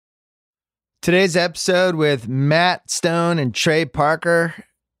Today's episode with Matt Stone and Trey Parker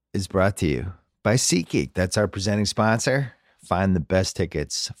is brought to you by SeatGeek. That's our presenting sponsor. Find the best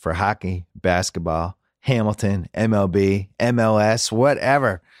tickets for hockey, basketball, Hamilton, MLB, MLS,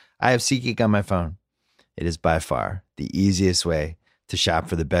 whatever. I have SeatGeek on my phone. It is by far the easiest way to shop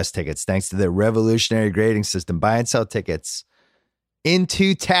for the best tickets thanks to their revolutionary grading system. Buy and sell tickets in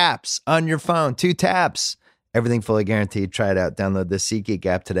 2 taps on your phone. 2 taps. Everything fully guaranteed. Try it out. Download the SeatGeek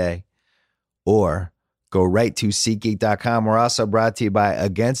app today. Or go right to SeatGeek.com. We're also brought to you by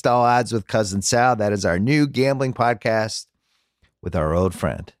Against All Odds with Cousin Sal. That is our new gambling podcast with our old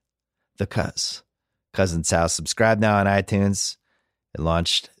friend, the Cousin Sal. Subscribe now on iTunes. It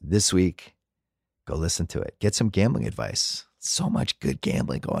launched this week. Go listen to it. Get some gambling advice. So much good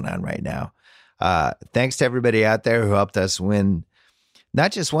gambling going on right now. Thanks to everybody out there who helped us win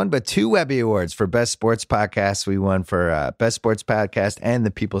not just one, but 2 Webby Awards for Best Sports Podcast. We won for Best Sports Podcast and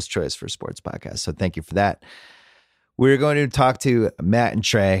the People's Choice for Sports Podcast. So thank you for that. We're going to talk to Matt and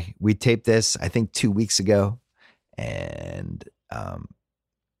Trey. We taped this, I think, 2 weeks ago, and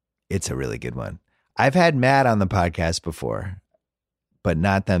it's a really good one. I've had Matt on the podcast before, but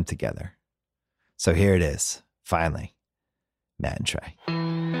not them together. So here it is, finally, Matt and Trey.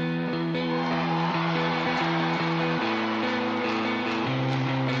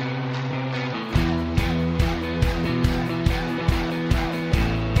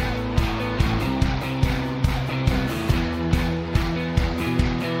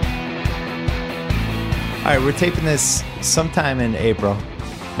 All right, we're taping this sometime in April.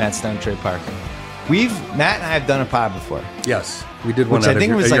 Matt Stone, Trey Parker. Matt and I have done a pod before. Yes, we did one. Which I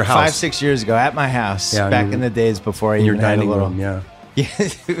think was like 5-6 years ago at my house, back in the days before I even had a little. Yeah,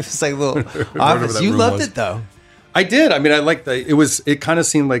 it was like a little office. You loved it though. I did. I mean, I liked the. It kind of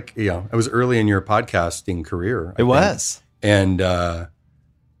seemed like it was early in your podcasting career. It was, and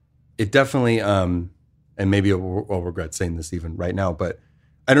it definitely. And maybe I'll regret saying this even right now, but.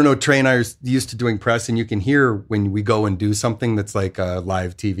 I don't know, Trey and I are used to doing press, and you can hear when we go and do something that's like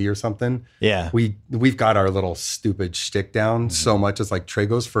live TV or something. Yeah. We've got our little stupid shtick down so much. It's like Trey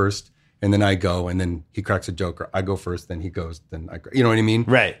goes first, and then I go, and then he cracks a joke, or I go first, then he goes, then I go. You know what I mean?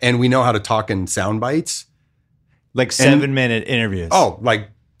 Right. And we know how to talk in sound bites. Like 7-minute interviews. Oh,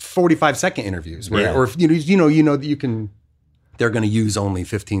 like 45-second interviews. Where, Or if you know that you can, they're going to use only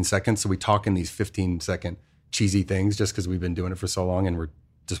 15 seconds. So we talk in these 15-second cheesy things just because we've been doing it for so long, and we're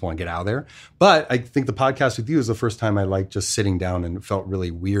just want to get out of there. But I think the podcast with you is the first time I liked just sitting down, and it felt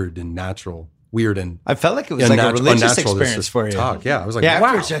really weird and natural. I felt like it was like a religious experience for you. Talk. Yeah, I was like, wow.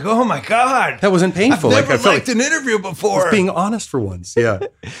 Afterwards, like, oh my God. That wasn't painful. I've never liked an interview before. I was being honest for once. Yeah.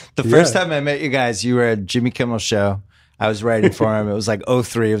 The first time I met you guys, you were at Jimmy Kimmel's show. I was writing for him. It was like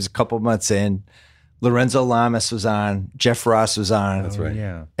 2003. It was a couple months in. Lorenzo Lamas was on. Jeff Ross was on. That's right.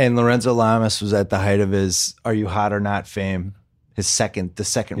 Yeah. And Lorenzo Lamas was at the height of his Are You Hot or Not fame. The second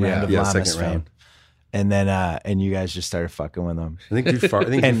round of Lamas fame. And then and you guys just started fucking with him. I think you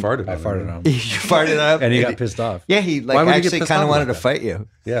farted. I farted on him. You farted up. And he got pissed off. Yeah, he actually kind of wanted to fight you.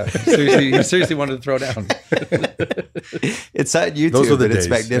 Yeah. He seriously wanted to throw down. It's on YouTube, Those were the but it's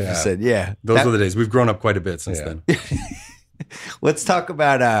days. magnificent. Yeah. Those were the days. We've grown up quite a bit since then. Let's talk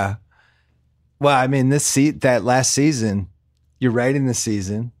about well, I mean, that last season, you're writing the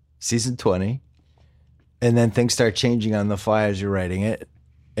season 20. And then things start changing on the fly as you're writing it,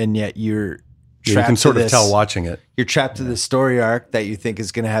 and yet you're trapped. You can sort of tell watching it. You're trapped to this story arc that you think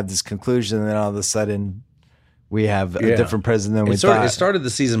is going to have this conclusion, and then all of a sudden, we have a different president than we thought. It started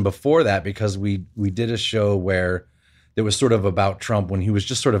the season before that because we did a show where it was sort of about Trump when he was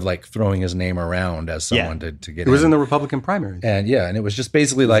just sort of like throwing his name around as someone to get. It was in the Republican primary, and it was just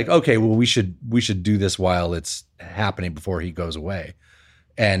basically like, okay, well, we should do this while it's happening before he goes away.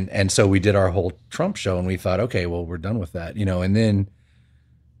 And so we did our whole Trump show, and we thought, okay, well, we're done with that, and then,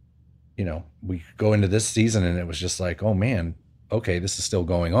 we go into this season, and it was just like, oh man, okay, this is still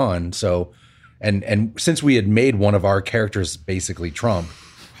going on. So, and since we had made one of our characters basically Trump,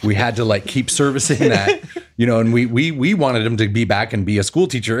 we had to like keep servicing that, and we wanted him to be back and be a school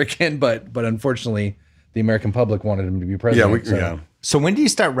teacher again, but unfortunately, the American public wanted him to be president. So when do you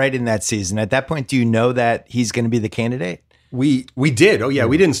start writing that season? At that point, do you know that he's going to be the candidate? We did. Oh yeah,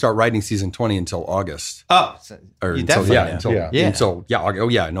 we didn't start writing season 20 until August. Oh, so No,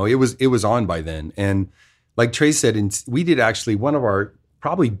 it was on by then. And like Trey said, we did actually one of our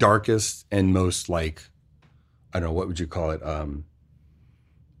probably darkest and most like, I don't know, what would you call it?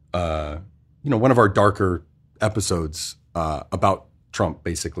 One of our darker episodes about Trump,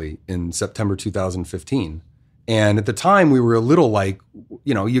 basically in September 2015. And at the time, we were a little like,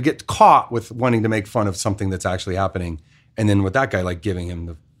 you get caught with wanting to make fun of something that's actually happening. And then with that guy, like giving him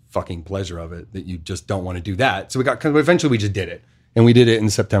the fucking pleasure of it that you just don't want to do that. So eventually we just did it. And we did it in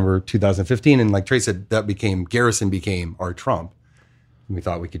September 2015. And like Trey said, Garrison became our Trump. And we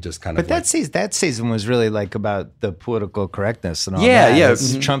thought we could just kind of. But that season was really like about the political correctness and all that. Yeah.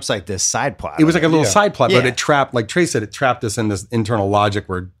 Trump's like this side plot. It was like a little side plot, but it trapped, like Trey said, it trapped us in this internal logic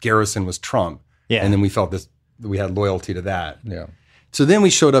where Garrison was Trump. Yeah. And then we felt we had loyalty to that. Yeah. So then we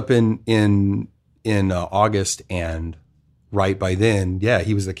showed up in August, and right by then,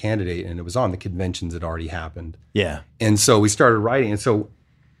 he was the candidate, and it was on. The conventions had already happened. Yeah. And so we started writing. And so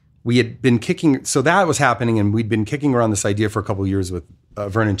we had been so that was happening, and we'd been kicking around this idea for a couple of years with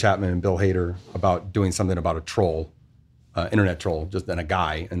Vernon Chapman and Bill Hader about doing something about a troll, internet troll, and a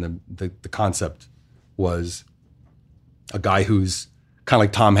guy. And the concept was a guy who's kind of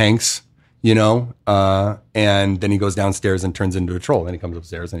like Tom Hanks, and then he goes downstairs and turns into a troll. Then he comes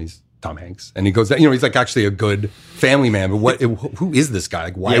upstairs and he's Tom Hanks, and he goes, he's like actually a good family man, but who is this guy?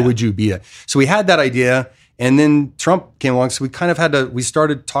 Like, why would you be So we had that idea, and then Trump came along. So we kind of we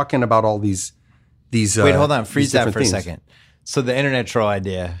started talking about all these. Wait, hold on, freeze that for a second. So the internet troll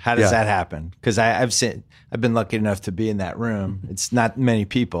idea, how does that happen? Because I've been lucky enough to be in that room. It's not many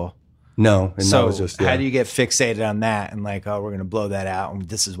people. No, and so that was just how do you get fixated on that and like, oh, we're going to blow that out, and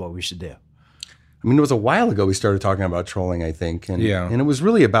this is what we should do? I mean, it was a while ago we started talking about trolling, I think, and it was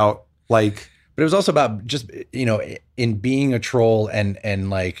really about. But it was also about just, in being a troll and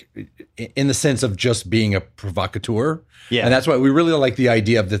like in the sense of just being a provocateur. Yeah. And that's why we really like the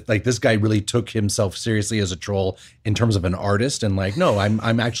idea of that. Like this guy really took himself seriously as a troll in terms of an artist, and like, no,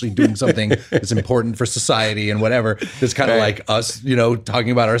 I'm actually doing something that's important for society and whatever. It's kind of like us,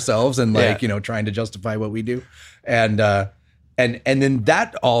 talking about ourselves and like, trying to justify what we do. And then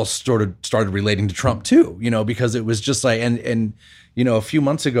that all started relating to Trump too, because it was just like, and a few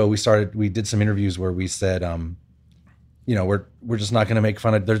months ago we did some interviews where we said, we're just not going to make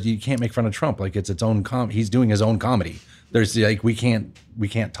fun of. You can't make fun of Trump. Like it's its own he's doing his own comedy. There's like we can't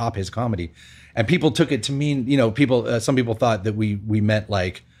top his comedy, and people took it to mean some people thought that we meant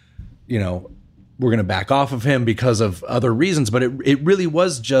like we're going to back off of him because of other reasons, but it really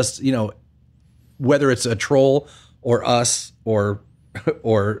was just whether it's a troll or us or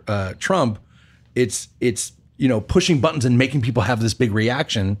Trump, it's pushing buttons and making people have this big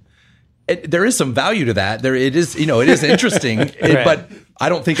reaction. There is some value to that. It is interesting, but I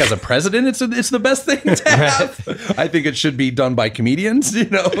don't think as a president it's the best thing to have. Right. I think it should be done by comedians,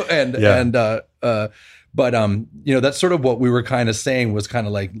 but that's sort of what we were kind of saying was kind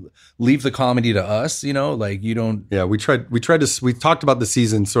of like leave the comedy to us, like you don't. Yeah, we talked about the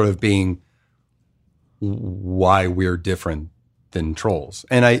season sort of being why we're different than trolls,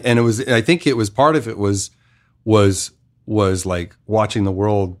 and I think it was part of it was like watching the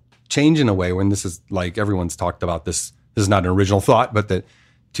world change in a way when this is like everyone's talked about this. This is not an original thought, but that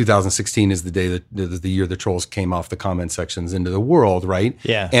 2016 is the day that the year the trolls came off the comment sections into the world, right?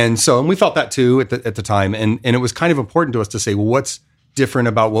 Yeah. And we felt that too at the time, and it was kind of important to us to say, well, what's different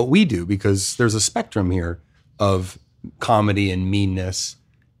about what we do, because there's a spectrum here of comedy and meanness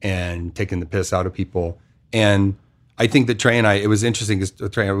and taking the piss out of people. And I think that Trey and it was interesting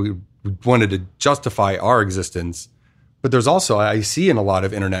because Trey and we wanted to justify our existence. But there's also, I see in a lot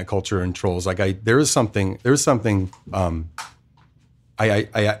of internet culture and trolls, like there's something,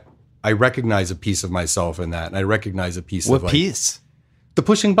 I recognize a piece of myself in that. And I recognize a piece of what piece? The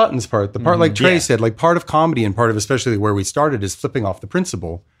pushing buttons part, the part like Trey said, like part of comedy and part of especially where we started is flipping off the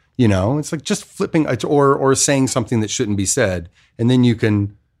principle, it's like just flipping or saying something that shouldn't be said. And then you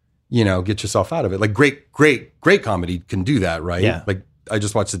can, get yourself out of it. Like great comedy can do that, right? Yeah. Like, I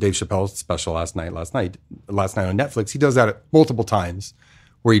just watched the Dave Chappelle special last night on Netflix. He does that multiple times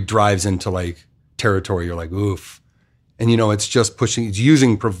where he drives into like territory. You're like, oof. And it's just pushing, it's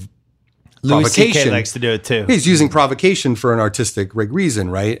using provocation. Louis C.K. likes to do it too. He's using provocation for an artistic reason,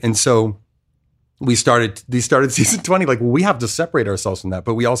 right? And so we started season 20, like, well, we have to separate ourselves from that.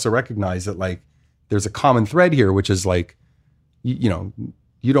 But we also recognize that like there's a common thread here, which is like, you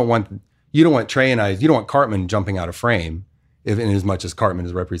don't want Trey and I, you don't want Cartman jumping out of frame. If in as much as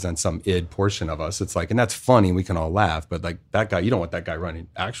Cartman represents some id portion of us, it's like, and that's funny, we can all laugh, but like that guy, you don't want that guy running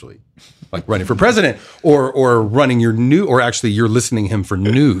for president or running or actually you're listening to him for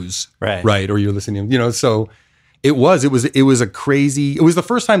news, right? Or you're listening to him, so it was a crazy, it was the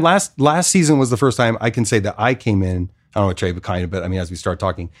first time last season was the first time I can say that I came in, I don't know what Trey, but kind of, but I mean, as we start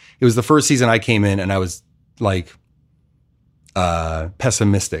talking, it was the first season I came in and I was like,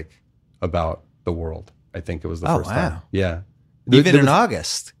 pessimistic about the world. I think it was the first time. Yeah. Even in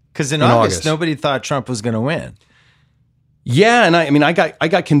August. Because in August, nobody thought Trump was going to win. Yeah, and I mean, I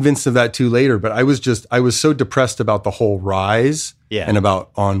got convinced of that too later, but I was so depressed about the whole rise, and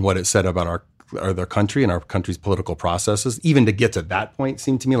about on what it said about our country and our country's political processes. Even to get to that point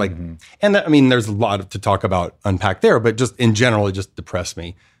seemed to me like, and that, I mean, there's a lot to talk about, unpack there, but just in general, it just depressed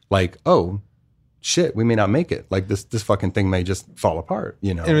me. Like, oh shit, we may not make it. Like this fucking thing may just fall apart.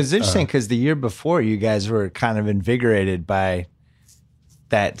 You know, it was interesting because the year before, you guys were kind of invigorated by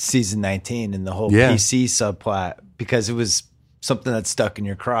that season 19 and the whole PC subplot, because it was something that stuck in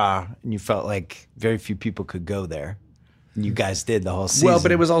your craw and you felt like very few people could go there. And you guys did the whole season. Well,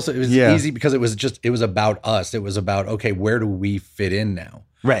 but it was easy because it was about us. It was about, okay, where do we fit in now?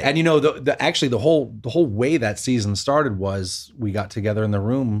 Right. And you know, the whole way that season started was we got together in the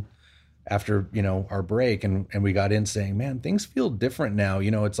room after, you know, our break and we got in saying, man, things feel different now.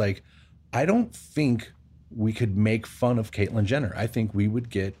 You know, it's like, I don't think we could make fun of Caitlyn Jenner. I think we'd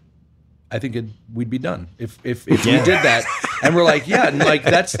be done if we did that. And we're like, yeah, and like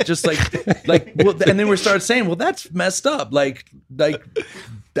that's just like well, and then we started saying, well, that's messed up. Like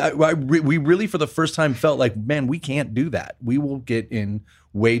we really for the first time felt like, man, we can't do that. We will get in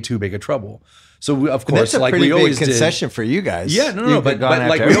way too big of trouble. So we, of course, like we always did. Concession for you guys. Yeah, no, but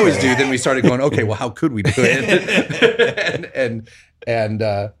like we always do. Then we started going, okay, well, how could we do it? and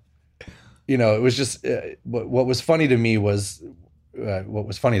you know, it was just what was funny to me was. What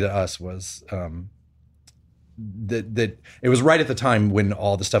was funny to us was that it was right at the time when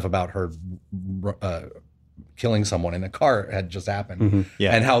all the stuff about her killing someone in a car had just happened,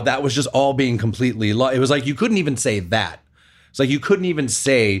 and how that was just all being completely. It was like you couldn't even say that. It's like you couldn't even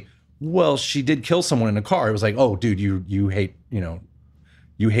say, "Well, she did kill someone in a car." It was like, "Oh, dude, you hate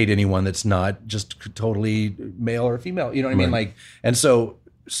you hate anyone that's not just totally male or female." You know what I mean? Like, and so.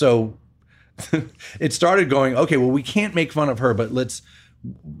 It started going, okay, well, we can't make fun of her, but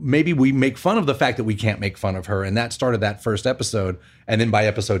maybe we make fun of the fact that we can't make fun of her. And that started that first episode. And then by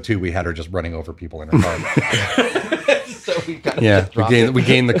episode 2, we had her just running over people in her car. So we kind of we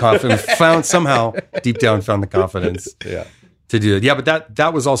gained the confidence, somehow deep down found the confidence to do it. Yeah, but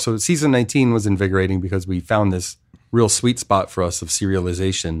that was also, season 19 was invigorating because we found this real sweet spot for us of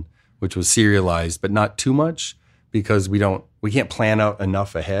serialization, which was serialized, but not too much. Because we can't plan out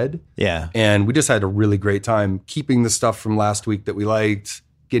enough ahead. Yeah. And we just had a really great time keeping the stuff from last week that we liked,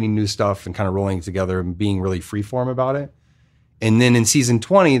 getting new stuff and kind of rolling it together and being really freeform about it. And then in season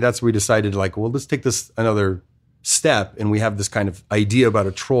 20, that's where we decided like, well, let's take this another step. And we have this kind of idea about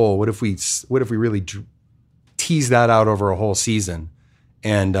a troll. What if we really tease that out over a whole season?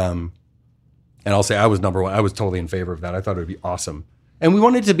 And I'll say I was number one. I was totally in favor of that. I thought it would be awesome. And we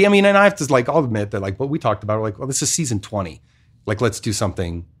wanted it to be, I mean, and I have to like, I'll admit that like what we talked about, like, well, this is season 20. Like, let's do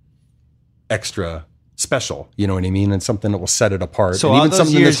something extra special. You know what I mean? And something that will set it apart. So and even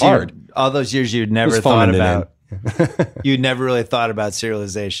something that's hard. All those years you'd never thought about, you'd never really thought about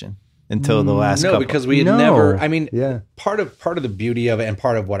serialization until the last couple. No, because we had never, I mean, part of the beauty of it and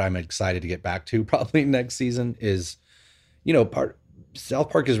part of what I'm excited to get back to probably next season is, you know, South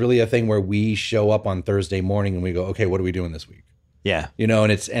Park is really a thing where we show up on Thursday morning and we go, okay, what are we doing this week? Yeah, you know,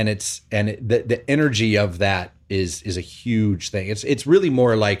 and the energy of that is a huge thing. It's really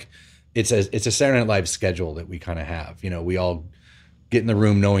more like it's a Saturday Night Live schedule that we kind of have. You know, we all get in the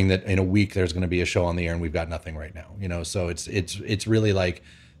room knowing that in a week there's going to be a show on the air and we've got nothing right now. You know, so it's really like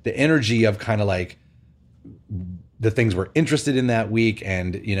the energy of kind of like the things we're interested in that week,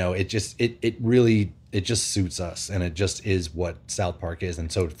 and you know, it just suits us, and it just is what South Park is.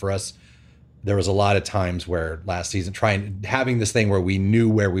 And so for us, there was a lot of times where last season having this thing where we knew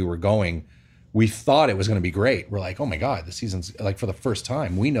where we were going, we thought it was going to be great. We're like, oh my God, the season's like, for the first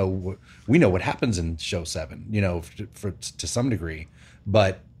time, we know what happens in show 7, you know, to some degree,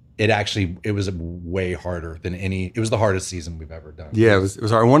 but it was way harder than it was the hardest season we've ever done. Yeah, it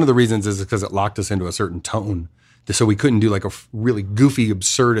was hard. One of the reasons is because it locked us into a certain tone. So we couldn't do like a really goofy,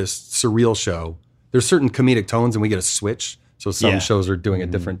 absurdist, surreal show. There's certain comedic tones and we get a switch. So some shows are doing a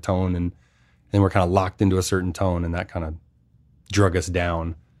different tone, and then we're kind of locked into a certain tone, and that kind of drug us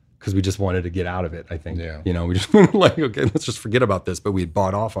down because we just wanted to get out of it, I think. Yeah. You know, we just were like, okay, let's just forget about this, but we had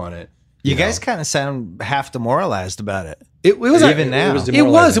bought off on it. You guys kind of sound half demoralized about it. It was even now.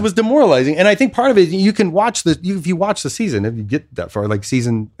 It was demoralizing. And I think part of it, you can watch if you watch the season, if you get that far, like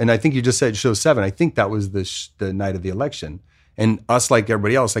season, and I think you just said show 7, I think that was the night of the election. And us, like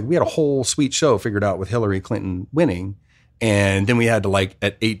everybody else, like we had a whole sweet show figured out with Hillary Clinton winning. And then we had to, like,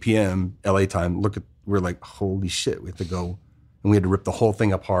 at 8 p.m. LA time, we're like, holy shit, we have to go. And we had to rip the whole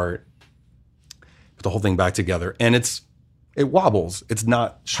thing apart, put the whole thing back together. And it wobbles. It's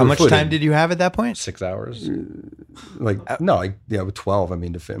not How much time did you have at that point? 6 hours. With 12, I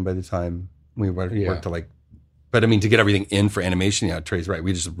mean, to fit. And by the time we worked to like But I mean, to get everything in for animation, yeah, Trey's right.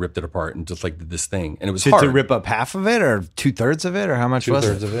 We just ripped it apart and just like did this thing. And it was hard. To rip up half of it or 2/3 of it, or how much was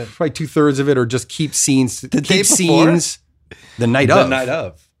it? 2/3 of it. Probably 2/3 of it, or just keep scenes. day Keep before? scenes the night of. The night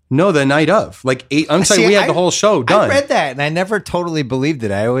of. No, the night of. Like 8. I'm sorry, See, we had the whole show done. I read that and I never totally believed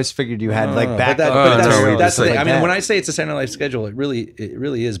it. I always figured you had like backup. that's material, that's the stuff thing. like I mean, that. when I say it's a Saturday Night Live schedule, it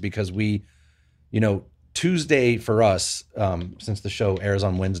really is, because we, Tuesday for us, since the show airs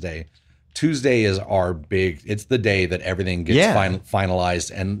on Wednesday, Tuesday is our big. It's the day that everything gets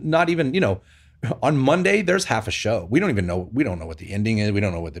finalized, and not even on Monday there's half a show. We don't know what the ending is. We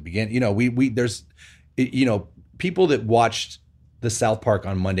don't know what the beginning. There's people that watched the South Park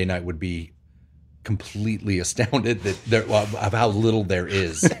on Monday night would be completely astounded of how little there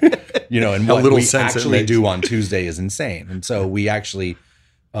is, and what little we sense it actually makes. do on Tuesday is insane. And so we actually,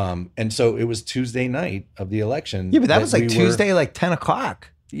 and so it was Tuesday night of the election. Yeah, but that was like we Tuesday, like 10 o'clock.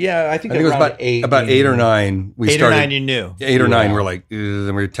 Yeah, I think I think it was around about 8 or 9. We 8 started, or 9, you knew. 8 or 9, we're like, ugh, and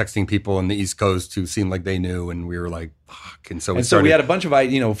we were texting people on the East Coast who seemed like they knew, and we were like, fuck. And so we had a bunch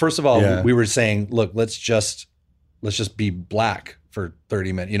of, first of all, Yeah. we were saying, look, let's just be black for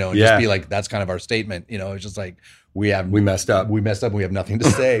 30 minutes, and Yeah. just be like, that's kind of our statement. It's just like, we messed up. We have nothing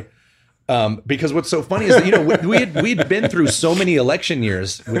to say. Because what's so funny is that, we'd been through so many election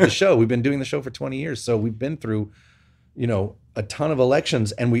years with the show. We've been doing the show for 20 years. So we've been through, a ton of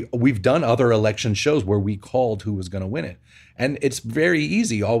elections, and we've done other election shows where we called who was going to win it. And it's very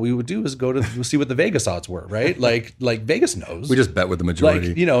easy. All we would do is go to see what the Vegas odds were, right? Like Vegas knows. We just bet with the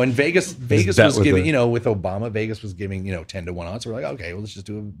majority. And Vegas bet was with giving, with Obama, Vegas was giving, 10-1 odds. We're like, okay, well, let's just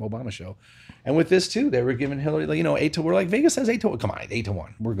do an Obama show. And with this too, they were giving Hillary, 8-1. We're like, Vegas has 8-1. Come on,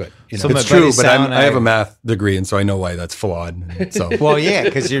 8-1. We're good. So It's my true, buddy but Sal and I have a math degree, and so I know why that's flawed. So Well, yeah,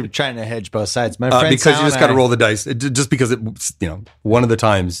 because you're trying to hedge both sides. My friend because Sal you just and got to I- roll the dice. Just because one of the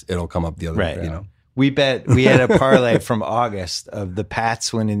times it'll come up the other. Right. We had a parlay from August of the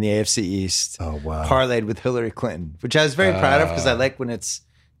Pats winning the AFC East. Oh, wow. Parlayed with Hillary Clinton, which I was very proud of because I like when it's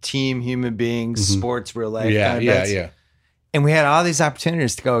team, human beings, sports, real life. kind of bets. Yeah. And we had all these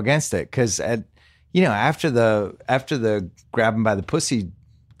opportunities to go against it because after the grab him by the pussy,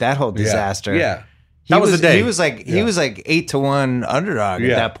 that whole disaster. Yeah. That was the day. He was like 8-1 underdog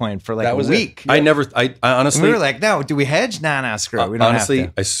at that point for like That a was it. week. I honestly, And we were like, no, do we hedge? Nah, screw it. We don't honestly,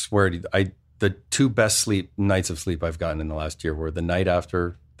 have to. I swear to you, the 2 best nights of sleep I've gotten in the last year were the night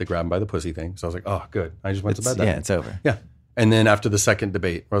after the grab 'em by the pussy thing. So I was like, oh, good. I just went to bed that night. It's over. Yeah. And then after the second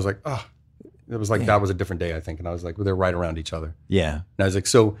debate, where I was like, oh, it was like that was a different day, I think. And I was like, well, they're right around each other. Yeah. And I was like,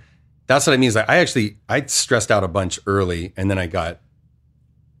 so that's what I mean. Is like I stressed out a bunch early, and then I got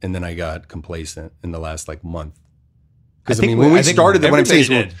complacent in the last month. Because I mean, when we started, what I'm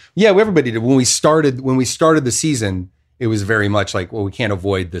saying is, everybody did. When we started the season, it was very much like, well, we can't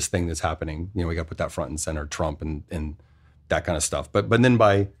avoid this thing that's happening. We got to put that front and center, Trump and that kind of stuff. But then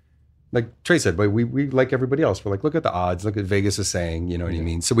by, like Trey said, we like everybody else. We're like, look at the odds, look at Vegas is saying, you know what I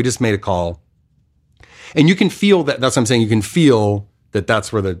mean? So we just made a call. And you can feel that, that's what I'm saying. You can feel that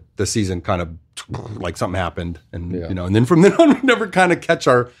that's where the season kind of, like something happened. And, and then from then on, we never kind of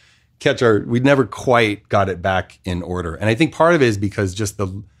we never quite got it back in order. And I think part of it is because just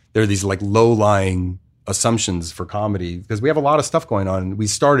there are these low-lying assumptions for comedy, because we have a lot of stuff going on. We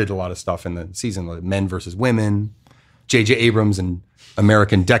started a lot of stuff in the season, like men versus women, J.J. Abrams and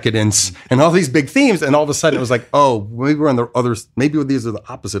American decadence, and all these big themes. And all of a sudden it was like, oh, maybe we're on the others. Maybe these are the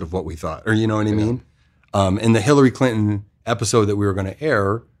opposite of what we thought, or you know what I mean? In the Hillary Clinton episode that we were going to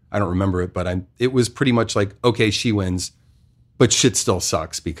air, I don't remember it, but it was pretty much like, okay, she wins, but shit still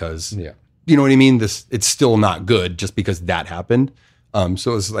sucks because, you know what I mean? It's still not good just because that happened.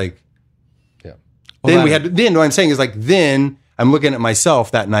 So it was like, then what I'm saying is then I'm looking at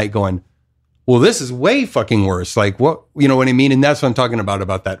myself that night going, well, this is way fucking worse. Like what, you know what I mean? And that's what I'm talking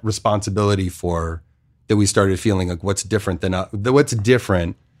about that responsibility that we started feeling like where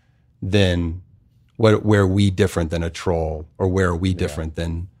are we different than a troll, or where are we different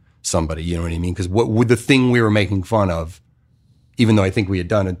than somebody, you know what I mean? Because what would the thing we were making fun of, even though I think we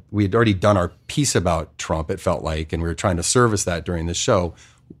had already done our piece about Trump, it felt like, and we were trying to service that during the show,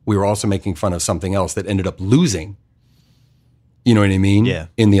 we were also making fun of something else that ended up losing, you know what I mean? Yeah.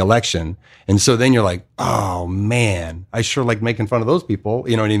 In the election. And so then you're like, oh man, I sure like making fun of those people,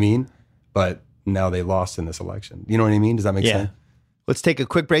 you know what I mean? But now they lost in this election. You know what I mean? Does that make sense? Let's take a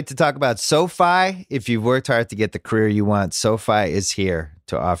quick break to talk about SoFi. If you've worked hard to get the career you want, SoFi is here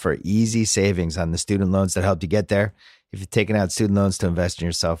to offer easy savings on the student loans that helped you get there. If you've taken out student loans to invest in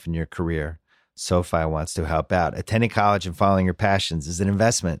yourself and your career, SoFi wants to help out. Attending college and following your passions is an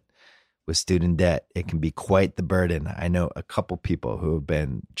investment. With student debt, it can be quite the burden. I know a couple people who have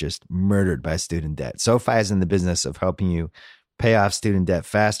been just murdered by student debt. SoFi is in the business of helping you pay off student debt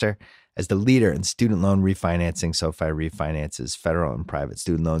faster. As the leader in student loan refinancing, SoFi refinances federal and private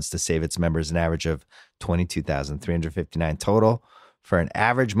student loans to save its members an average of $22,359 total for an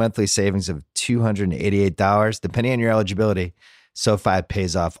average monthly savings of $288. Depending on your eligibility, SoFi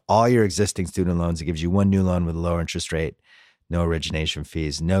pays off all your existing student loans. It gives you one new loan with a lower interest rate. No origination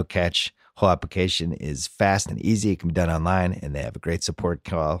fees, no catch. Whole application is fast and easy. It can be done online, and they have a great support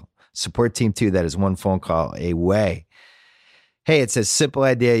team too. That is one phone call away. Hey, it's a simple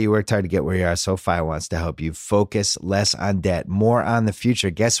idea. You worked hard to get where you are. SoFi wants to help you focus less on debt, more on the future.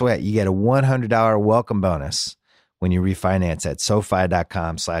 Guess what? You get a $100 welcome bonus when you refinance at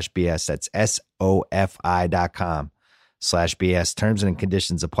SoFi.com/BS. That's SoFi.com/BS. Terms and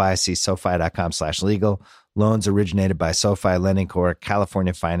conditions apply. See SoFi.com/legal. Loans originated by SoFi Lending Corp.,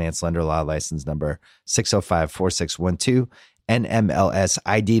 California Finance Lender Law License Number 6054612, NMLS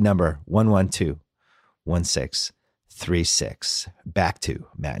ID Number 1121636. Back to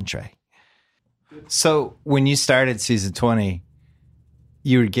Matt and Trey. So when you started season 20,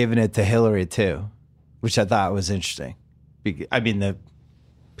 you were giving it to Hillary too, which I thought was interesting. I mean, the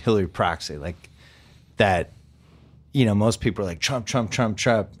Hillary proxy, like that, most people are like Trump, Trump, Trump,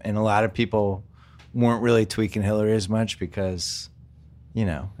 Trump. And a lot of people weren't really tweaking Hillary as much because,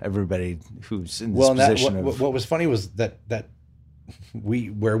 everybody who's in this position. What was funny was that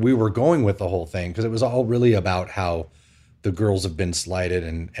where we were going with the whole thing, because it was all really about how the girls have been slighted,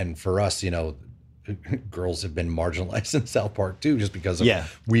 and for us, girls have been marginalized in South Park too, just because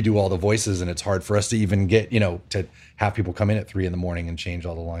we do all the voices, and it's hard for us to even get, to have people come in at 3 a.m. and change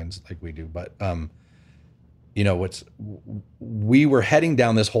all the lines like we do. But we were heading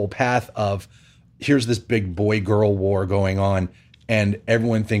down this whole path of, here's this big boy-girl war going on, and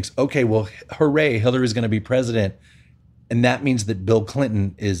everyone thinks, okay, well, hooray, Hillary's going to be president, and that means that Bill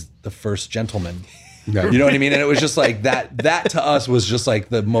Clinton is the first gentleman. You know what I mean? And it was just like that to us was just like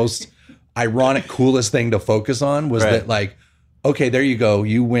the most ironic, coolest thing to focus on was that, like, okay, there you go,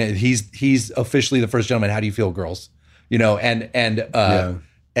 you win. He's officially the first gentleman. How do you feel, girls? And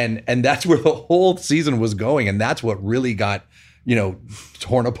that's where the whole season was going, and that's what really got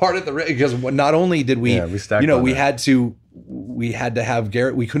torn apart at the because not only did we we had to have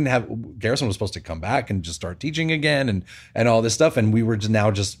Garrett. We couldn't have Garrison was supposed to come back and just start teaching again and all this stuff, and we were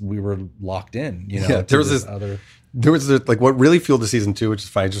we were locked in. There was like what really fueled the season 2, which is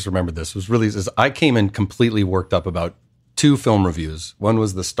fine. I just remembered this was really is I came in completely worked up about 2 film reviews. One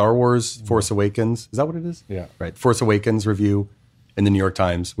was the Star Wars Force Awakens. Is that what it is? Yeah, right. Force Awakens review in the New York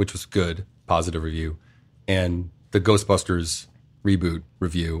Times, which was good, positive review, and the Ghostbusters reboot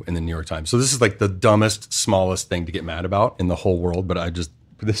review in the New York Times. So this is like the dumbest, smallest thing to get mad about in the whole world, but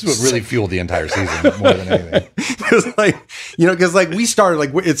this is what really fueled the entire season more than anything. Because we started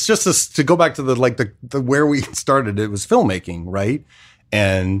it's just to go back to the where we started. It was filmmaking, right?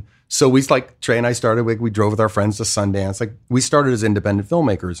 And so we Trey and I started. We drove with our friends to Sundance. We started as independent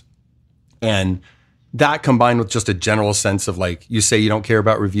filmmakers, and that combined with just a general sense of you say you don't care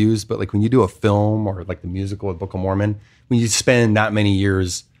about reviews, but when you do a film or the musical of Book of Mormon, when you spend that many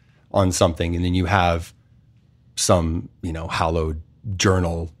years on something and then you have some, hallowed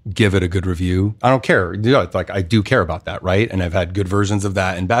journal give it a good review, I don't care. I do care about that, right? And I've had good versions of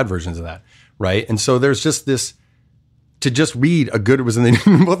that and bad versions of that, right? And so there's just this to just read a good. It was both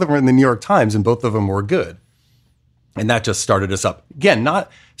of them were in the New York Times, and both of them were good, and that just started us up again.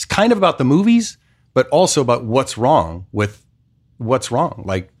 It's kind of about the movies, but also about what's wrong with what's wrong.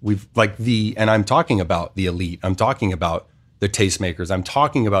 And I'm talking about the elite. I'm talking about the tastemakers. I'm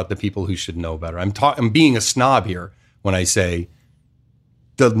talking about the people who should know better. I'm being a snob here when I say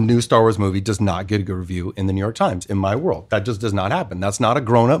the new Star Wars movie does not get a good review in the New York Times. In my world, that just does not happen. That's not a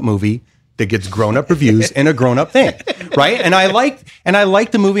grown-up movie that gets grown-up reviews and a grown-up thing, right? And I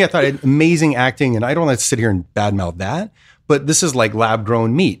liked the movie. I thought it had amazing acting, and I don't want to sit here and badmouth that. But this is like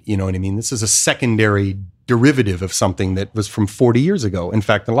lab-grown meat. You know what I mean? This is a secondary derivative of something that was from 40 years ago. In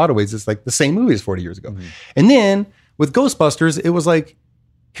fact, in a lot of ways, it's like the same movie as 40 years ago. Mm-hmm. And then with Ghostbusters, it was like,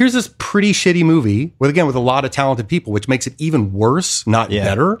 here's this pretty shitty movie with a lot of talented people, which makes it even worse, not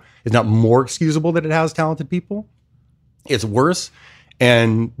better. It's not more excusable that it has talented people. It's worse.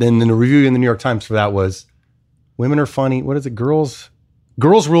 And then the review in the New York Times for that was, women are funny. What is it? Girls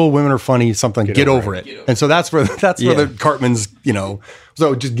rule, women are funny, something, get over it. And so that's where the Cartman's,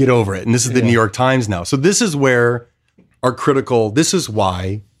 so just get over it. And this is the New York Times now. So this is where this is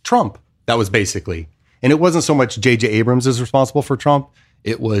why Trump, that was basically, and it wasn't so much J.J. Abrams is responsible for Trump.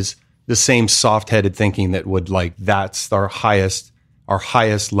 It was the same soft-headed thinking that would that's our highest our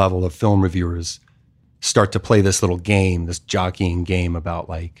highest level of film reviewers start to play this little game, this jockeying game about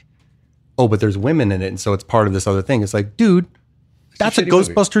like, oh, but there's women in it, and so it's part of this other thing. It's like, dude, that's a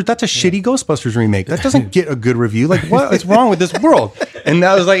Ghostbusters. Movie. That's a shitty Ghostbusters remake. That doesn't get a good review. Like, what is wrong with this world? And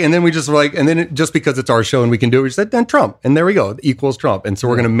that was like, and then we just were like, and then just because it's our show and we can do it, we said, then Trump, and there we go, equals Trump. And so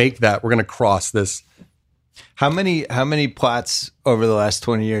we're going to make that. We're going to cross this. How many plots over the last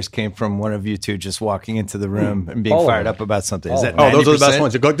 20 years came from one of you two just walking into the room and being fired up about something? Is that 90%? Those are the best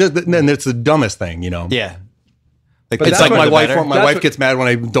ones. And it's the dumbest thing, you know. Yeah. Like, it's like my wife gets mad when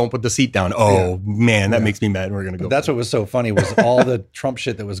I don't put the seat down. Oh, man, that makes me mad. We're going to go. But that's what was so funny was all the Trump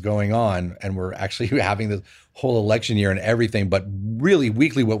shit that was going on, and we're actually having this whole election year and everything. But really,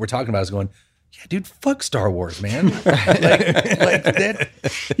 weekly, what we're talking about is going, yeah, dude, fuck Star Wars, man. like that.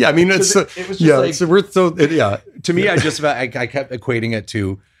 Yeah, I mean, it was just To me, I kept equating it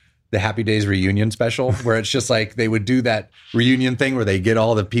to the Happy Days reunion special, where it's just like they would do that reunion thing where they get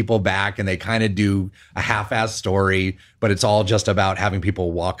all the people back and they kind of do a half-assed story, but it's all just about having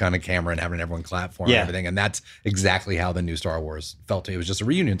people walk on a camera and having everyone clap for them and everything. And that's exactly how the new Star Wars felt. It was just a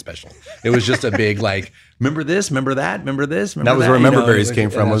reunion special. It was just a big like, remember this, remember that, remember this, remember that. Was where Remember Berries came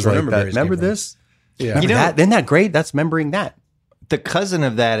from. Was like that. Remember this? Yeah. Remember that? Isn't that great? That's remembering that. The cousin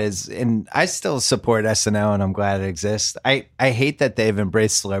of that is, and I still support SNL, and I'm glad it exists. I hate that they've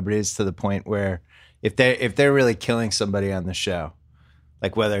embraced celebrities to the point where if they're really killing somebody on the show,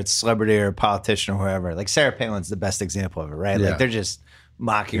 like whether it's celebrity or a politician or whoever, like Sarah Palin's the best example of it, right? Yeah. Like they're just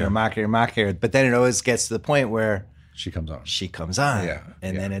mocking her, but then it always gets to the point where she comes on. Yeah.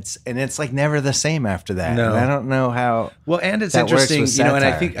 And then it's like never the same after that. No. And I don't know how. Well, and it's interesting, you know, and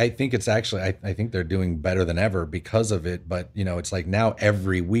I think it's actually, I think they're doing better than ever because of it. But, you know, it's like now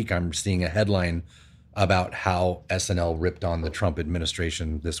every week I'm seeing a headline about how SNL ripped on the Trump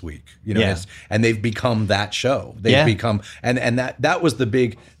administration this week, you know, and they've become that show. They've become, and that was the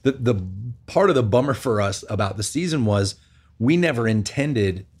big, the part of the bummer for us about the season was we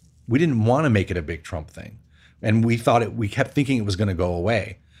didn't want to make it a big Trump thing. And we kept thinking it was going to go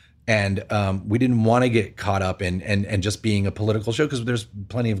away. And we didn't want to get caught up in just being a political show because there's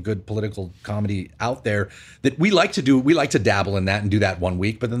plenty of good political comedy out there that we like to do. We like to dabble in that and do that one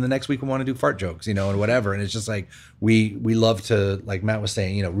week, but then the next week we want to do fart jokes, you know, and whatever. And it's just like we love to, like Matt was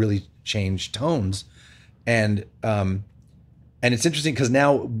saying, you know, really change tones. And it's interesting because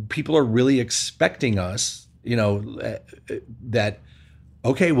now people are really expecting us, you know, that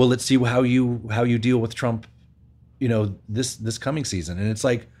okay, well, let's see how you deal with Trump, you know, this coming season. And it's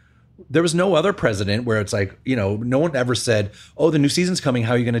like, there was no other president where it's like, you know, no one ever said, oh, the new season's coming.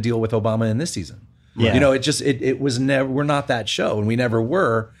 How are you going to deal with Obama in this season? Yeah. You know, it was never, we're not that show and we never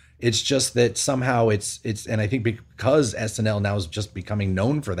were. It's just that somehow it's, and I think because SNL now is just becoming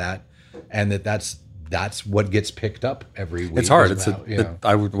known for that and that's what gets picked up every week. It's hard.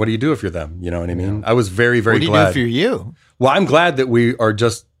 What do you do if you're them? You know what I mean? I was very, very glad. What do you do if you're you? Well, I'm glad that we are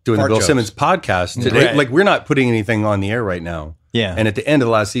just doing the Bill jokes. Simmons podcast today. Right. Like we're not putting anything on the air right now. Yeah. And at the end of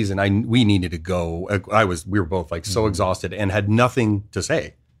the last season, we needed to go. We were both like so exhausted and had nothing to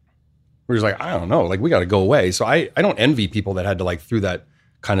say. We're just like, I don't know, like we got to go away. So I don't envy people that had to like through that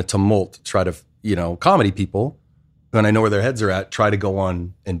kind of tumult, try to, you know, comedy people, when I know where their heads are at, try to go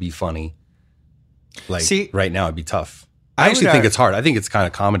on and be funny. Like right now it'd be tough. I actually think it's hard. I think it's kind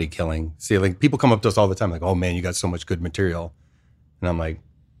of comedy killing. See, like people come up to us all the time like, oh man, you got so much good material. And I'm like,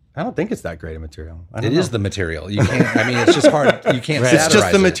 I don't think it's that great a material. It is the material. You can't, I mean, it's just hard. You can't It's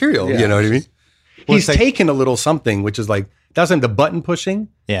just the material. Yeah. You know what I mean? Well, he's taken a little something, which is like, that's like the button pushing.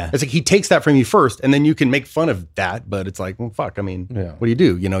 Yeah. It's like he takes that from you first and then you can make fun of that. But it's like, well, fuck, I mean, what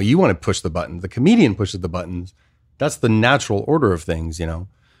do? You know, you want to push the buttons. The comedian pushes the buttons. That's the natural order of things, you know?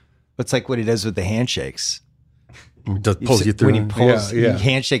 It's like what he does with the handshakes. Just pulls you through. When he pulls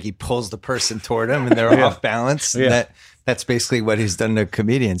handshake, he pulls the person toward him and they're off balance. Yeah. That's basically what he's done to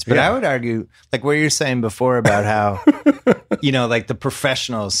comedians. But I would argue, like what you were saying before about how, you know, like the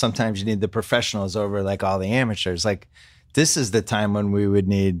professionals, sometimes you need the professionals over like all the amateurs. Like this is the time when we would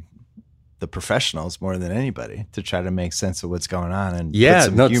need the professionals more than anybody to try to make sense of what's going on and put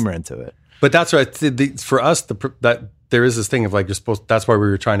some humor into it. But that's right. For us, that there is this thing of like, you're supposed, that's why we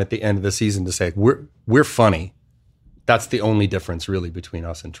were trying at the end of the season to say, we're funny. That's the only difference really between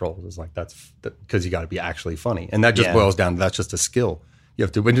us and trolls is like, that's because you got to be actually funny. And that just boils down to, that's just a skill. You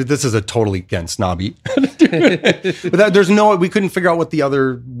have to, this is a totally, again, snobby. But we couldn't figure out at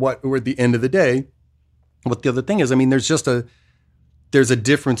the end of the day, what the other thing is. I mean, there's a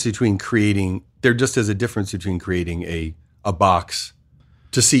difference between creating, there just is a difference between creating a box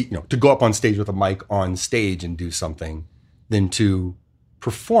to see, you know, to go up on stage with a mic on stage and do something than to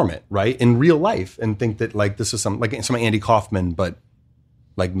perform it, right? In real life and think that like this is some Andy Kaufman, but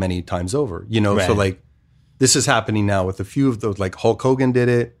like many times over, you know? Right. So like this is happening now with a few of those, like Hulk Hogan did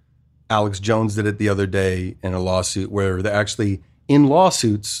it. Alex Jones did it the other day in a lawsuit where they're actually in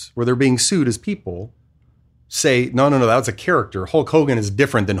lawsuits where they're being sued as people say, no, that was a character. Hulk Hogan is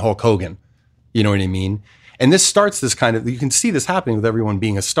different than Hulk Hogan. You know what I mean? And this starts this kind of, you can see this happening with everyone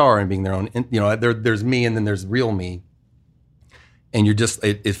being a star and being their own, you know, there's me and then there's real me. And you're just,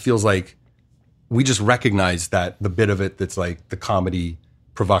 it feels like we just recognize that the bit of it that's like the comedy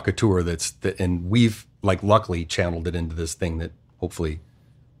provocateur and we've like luckily channeled it into this thing that hopefully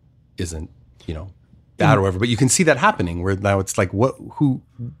isn't, you know, bad or whatever. But you can see that happening where now it's like,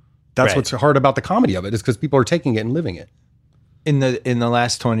 that's what's hard about the comedy of it is because people are taking it and living it. In the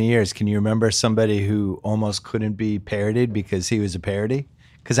last 20 years, can you remember somebody who almost couldn't be parodied because he was a parody?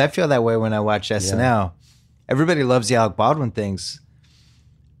 Because I feel that way when I watch SNL. Yeah. Everybody loves the Alec Baldwin things.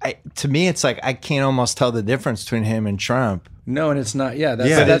 To me, it's like I can't almost tell the difference between him and Trump. No, and it's not. Yeah,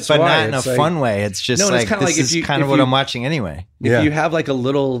 that's but why. not in a fun way. It's just like this is kind of what I'm watching anyway. If you have like a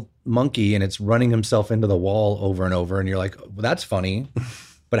little monkey and it's running himself into the wall over and over, and you're like, well, that's funny.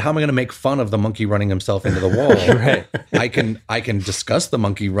 But how am I going to make fun of the monkey running himself into the wall? Right. I can discuss the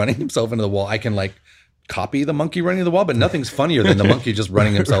monkey running himself into the wall. I can like copy the monkey running into the wall, but nothing's funnier than the monkey just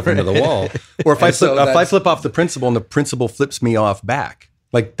running himself into the wall. Or if I flip off the principal and the principal flips me off back.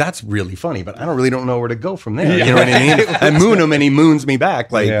 Like that's really funny, but I don't know where to go from there. Yeah. You know what I mean? I moon him and he moons me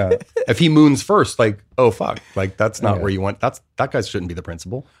back. Like if he moons first, like, oh fuck. Like that's not where you want that guy shouldn't be the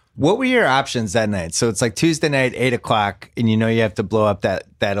principal. What were your options that night? So it's like Tuesday night, 8:00, and you know you have to blow up that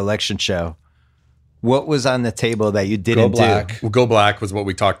election show. What was on the table that you didn't do? Well, Go Black was what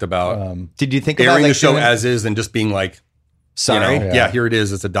we talked about. Did you think about airing like the show as is and just being like, sorry? You know, yeah, here it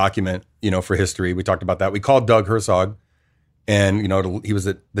is. It's a document, you know, for history. We talked about that. We called Doug Herzog, and you know he was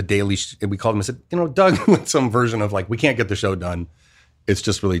at the Daily. And we called him and said, you know, Doug, with some version of like, we can't get the show done. It's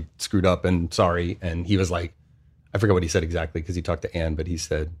just really screwed up and sorry. And he was like, I forget what he said exactly because he talked to Ann, but he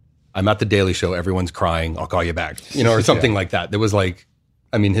said, I'm at the Daily Show. Everyone's crying. I'll call you back, you know, or something like that. There was like,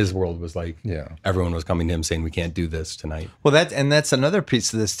 I mean, his world was like, everyone was coming to him saying, we can't do this tonight. Well, that's another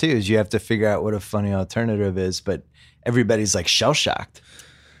piece of this too, is you have to figure out what a funny alternative is, but everybody's like shell shocked.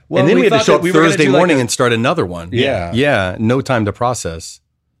 Well, and then we had to show up Thursday morning and start another one. Yeah. Yeah. No time to process.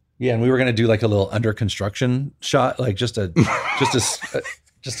 Yeah. And we were going to do like a little under construction shot, like just a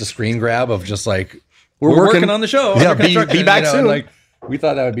screen grab of just like, we're working on the show. Yeah. Be back soon. Like, we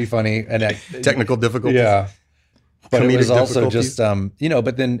thought that would be funny. And technical difficulties. Yeah. But it was also just, you know,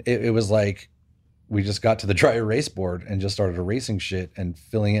 but then it was like, we just got to the dry erase board and just started erasing shit and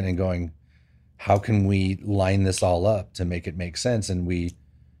filling in and going, how can we line this all up to make it make sense? And we,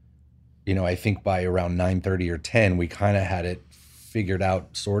 you know, I think by around 9:30 or 10, we kind of had it figured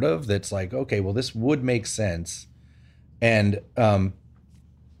out sort of. That's like, okay, well, this would make sense. And,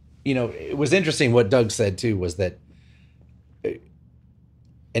 you know, it was interesting what Doug said too, was that, and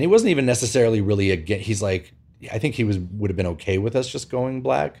he wasn't even necessarily really he's like, I think he would have been okay with us just going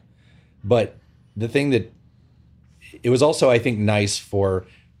black. But the thing that it was also, I think, nice for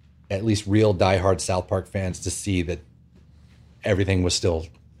at least real diehard South Park fans to see that everything was still,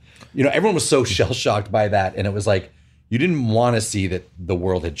 you know, everyone was so shell shocked by that. And it was like, you didn't want to see that the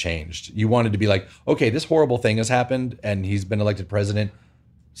world had changed. You wanted to be like, okay, this horrible thing has happened and he's been elected president.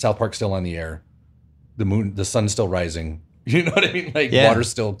 South Park's still on the air. The sun's still rising. You know what I mean? Like water's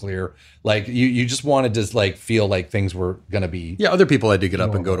still clear. Like you just wanted to like feel like things were going to be. Yeah. Other people had to get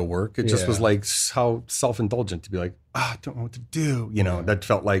up and go to work. It just was like how self-indulgent to be like, I don't know what to do. You know, that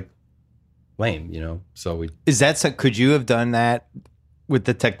felt like lame, you know? So could you have done that with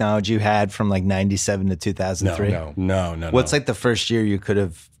the technology you had from like 97 to 2003? No. What's like the first year you could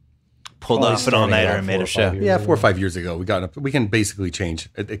have pulled off an all-nighter and made a show? Yeah. 4 or 5 years ago, we can basically change.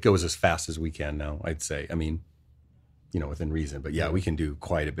 It goes as fast as we can now, I'd say. I mean, you know, within reason. But yeah, we can do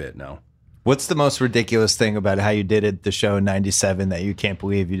quite a bit now. What's the most ridiculous thing about how you did it, the show in 97, that you can't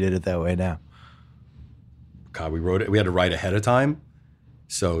believe you did it that way now? God, we wrote it. We had to write ahead of time.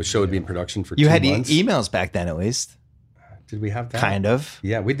 So the show would be in production for 2 months. You had emails back then, at least. Did we have that? Kind of.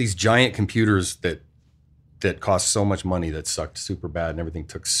 Yeah, we had these giant computers that cost so much money that sucked super bad and everything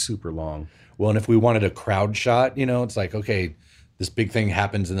took super long. Well, and if we wanted a crowd shot, you know, it's like, okay, this big thing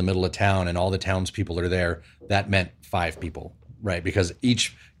happens in the middle of town and all the townspeople are there. That meant 5 people, right? Because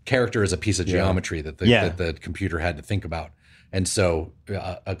each character is a piece of geometry that the computer had to think about. And so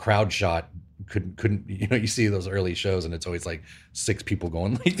a crowd shot couldn't, you know, you see those early shows and it's always like 6 people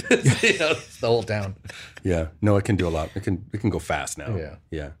going like this, you know, it's the whole town. Yeah. No, it can do a lot. It can go fast now.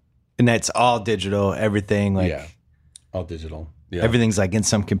 Yeah. And that's all digital, everything like. Yeah. All digital. Yeah. Everything's like in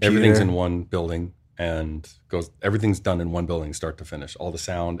some computer. Everything's in one building. and everything's done in one building, start to finish. All the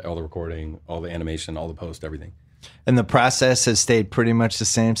sound, all the recording, all the animation, all the post, everything. And the process has stayed pretty much the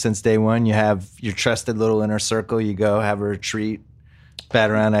same since day one. You have your trusted little inner circle. You go have a retreat,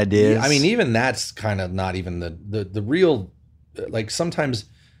 bat around ideas. Yeah, I mean, even that's kind of not even the real, like sometimes,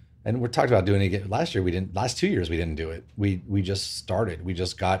 and we're talking about doing it again. Last 2 years we didn't do it. We just started. We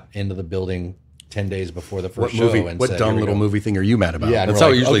just got into the building 10 days before the first show. And what dumb little movie thing are you mad about? Yeah, that's how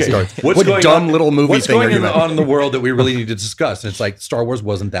it usually starts. What dumb little movie thing are you mad about? What's going on in the world that we really need to discuss? And it's like, Star Wars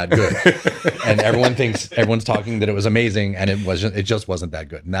wasn't that good. And everyone's talking that it was amazing, and it just wasn't that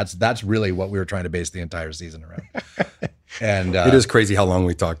good. And that's really what we were trying to base the entire season around. And it is crazy how long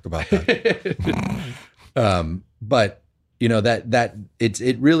we talked about that. But you know, that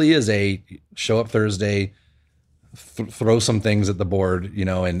it really is a show up Thursday, throw some things at the board, you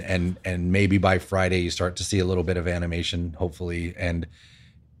know, and maybe by Friday you start to see a little bit of animation, hopefully. And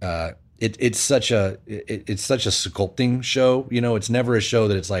it's such a sculpting show, you know. It's never a show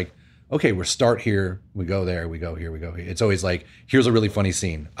that it's like, okay, we start here, we go there, we go here, we go here. It's always like, here's a really funny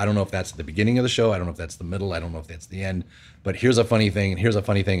scene. I don't know if that's the beginning of the show, I don't know if that's the middle, I don't know if that's the end, but here's a funny thing, and here's a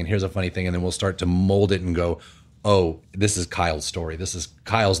funny thing, and here's a funny thing, and then we'll start to mold it and go, oh, this is Kyle's story.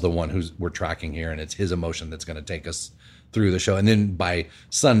 Kyle's the one who's we're tracking here, and it's his emotion that's going to take us through the show. And then by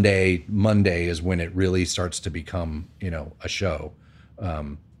Sunday, Monday is when it really starts to become, you know, a show.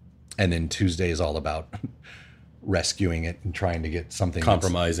 And then Tuesday is all about rescuing it and trying to get something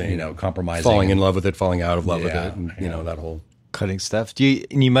compromising, falling in love with it, falling out of love with it, and, you know, that whole cutting stuff.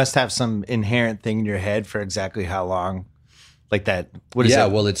 You must have some inherent thing in your head for exactly how long. Like that, what is it?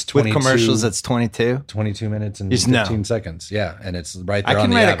 Well, it's 22. With commercials, it's 22 minutes and 15 seconds. Yeah, and it's right there on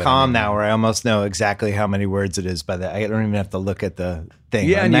the app. I can write a column now where I almost know exactly how many words it is by that. I don't even have to look at the thing.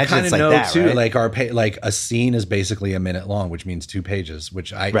 Yeah, and you kind of know that, too. Right? Like a scene is basically a minute long, which means 2 pages.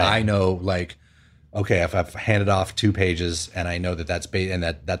 Which I know, like, okay, if I've handed off 2 pages and I know that's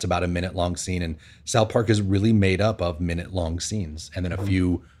about a minute long scene. And South Park is really made up of minute long scenes, and then a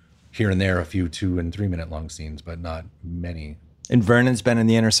few here and there, a few 2 and 3 minute long scenes, but not many. And Vernon's been in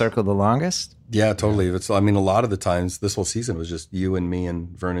the inner circle the longest? Yeah, totally. A lot of the times this whole season was just you and me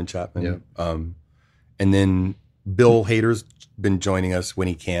and Vernon Chapman. Yeah. And then Bill Hader's been joining us when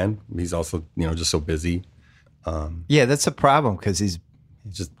he can. He's also, you know, just so busy. Yeah, that's a problem because he's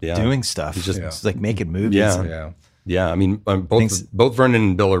just doing stuff. He's just like making movies. Yeah. I mean, both Vernon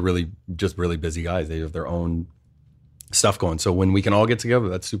and Bill are really busy guys. They have their own stuff going. So when we can all get together,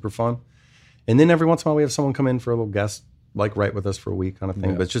 that's super fun. And then every once in a while we have someone come in for a little guest, like write with us for a week kind of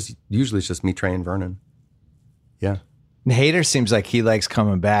thing. But usually it's just me, Trey, and Vernon. Yeah. And Hader seems like he likes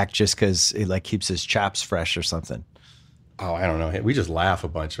coming back just because it like keeps his chops fresh or something. Oh, I don't know. We just laugh a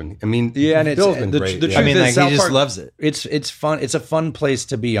bunch. And Bill's been great. He just loves it. It's fun. It's a fun place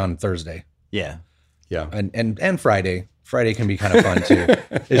to be on Thursday. Yeah. Yeah. And Friday. Friday can be kind of fun too.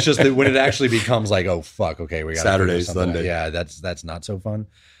 It's just that when it actually becomes like, oh fuck, okay, we got Saturday, Sunday. Yeah, that's not so fun.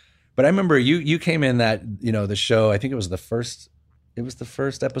 But I remember you came in that, you know, the show, I think it was the first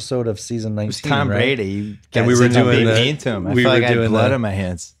episode of season 19. It was Tom right? Brady. And we were doing mean to him. I feel like I had blood on my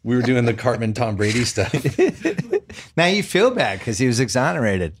hands. We were doing the Cartman Tom Brady stuff. Now you feel bad because he was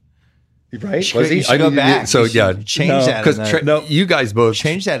exonerated. Right? Was he? You should go back. So change that. Because you guys both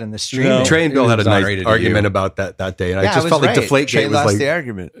change that in the stream. No, Trey and Bill had a nice argument about that day, and I just felt like Deflategate Trey was lost like the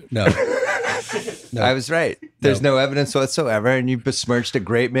argument. No. I was right. There's no evidence whatsoever, and you besmirched a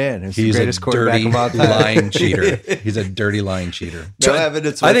great man. He's the greatest a quarterback dirty of all time. lying cheater. He's a dirty lying cheater. No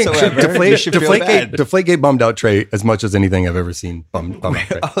evidence I think whatsoever. Deflategate bummed out Trey as much as anything I've ever seen bummed out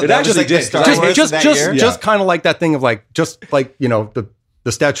Trey. It actually did. Just kind of like that thing of like, just like, you know,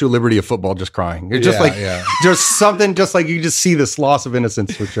 the Statue of Liberty of football just crying. It's just just something, just like you just see this loss of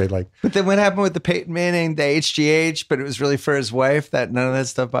innocence with Trey. Like, but then what happened with the Peyton Manning, the HGH, but it was really for his wife? That none of that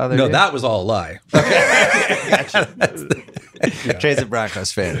stuff bothered you? No, that was all a lie. Trey's a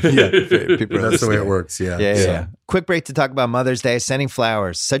Broncos fan. That's the way it works. Yeah. Quick break to talk about Mother's Day. Sending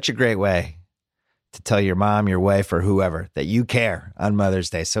flowers, such a great way to tell your mom, your wife, or whoever that you care on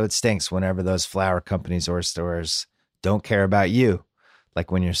Mother's Day. So it stinks whenever those flower companies or stores don't care about you. Like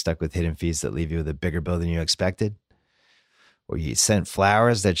when you're stuck with hidden fees that leave you with a bigger bill than you expected. Or you sent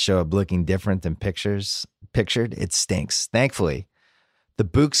flowers that show up looking different than pictured. It stinks. Thankfully, the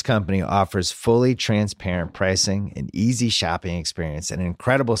Books Company offers fully transparent pricing, an easy shopping experience, and an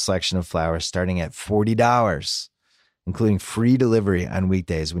incredible selection of flowers starting at $40, including free delivery on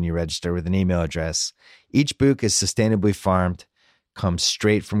weekdays when you register with an email address. Each bouquet is sustainably farmed, comes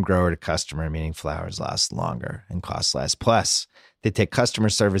straight from grower to customer, meaning flowers last longer and cost less. Plus, they take customer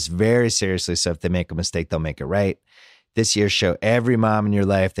service very seriously, so if they make a mistake, they'll make it right. This year, show every mom in your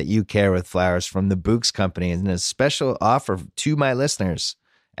life that you care with flowers from the Books Company, and a special offer to my listeners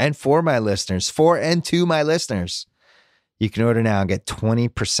and for my listeners, for and to my listeners. You can order now and get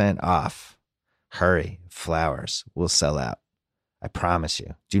 20% off. Hurry, flowers will sell out. I promise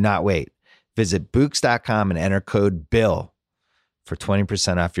you. Do not wait. Visit Books.com and enter code BILL for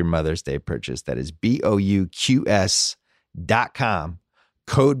 20% off your Mother's Day purchase. That is BOUQS.com.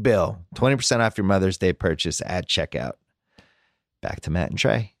 Code BILL. 20% off your Mother's Day purchase at checkout. Back to Matt and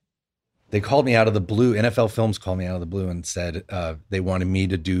Trey. They called me out of the blue. NFL Films called me out of the blue and said they wanted me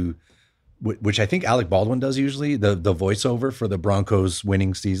to do, which I think Alec Baldwin does usually, the voiceover for the Broncos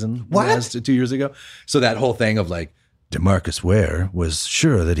winning season. What? 2 years ago. So that whole thing of like, DeMarcus Ware was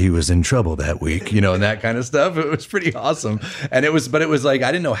sure that he was in trouble that week, and that kind of stuff. It was pretty awesome. And it was like,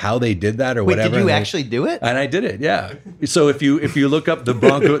 I didn't know how they did that or Wait, whatever. did you actually do it? And I did it. Yeah. So if you look up the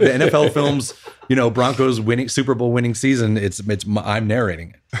NFL Films, Broncos winning Super Bowl winning season, I'm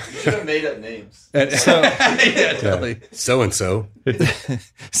narrating it. You should have made up names. Yeah, totally. So-and-so.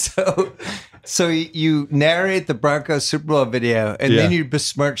 So you narrate the Broncos Super Bowl video, and then you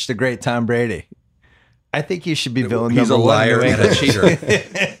besmirch the great Tom Brady. I think you should be villain He's number a liar one. and a cheater.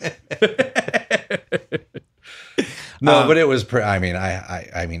 No, but it was.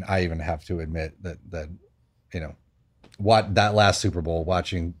 I even have to admit that what that last Super Bowl,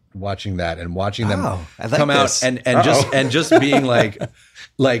 watching that and watching them come out and just being like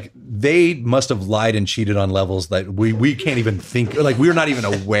they must have lied and cheated on levels that we can't even think, like we're not even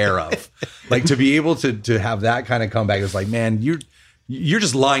aware of. Like to be able to have that kind of comeback, it's like, man, you're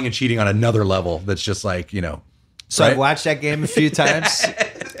just lying and cheating on another level. That's just like, So right? I've watched that game a few times,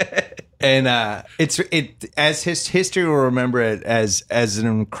 and it's as history will remember it as an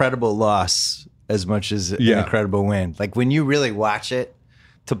incredible loss as much as an incredible win. Like when you really watch it,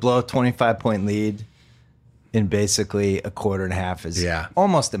 to blow a 25-point lead in basically a quarter and a half is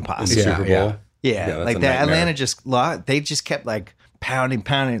almost impossible. Super Bowl. Yeah, like that. Atlanta just lost. They just kept like pounding,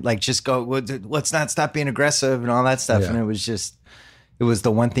 like just go. Let's not stop being aggressive and all that stuff. And it was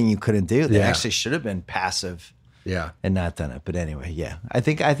the one thing you couldn't do. They actually should have been passive. Yeah. And not done it. But anyway, I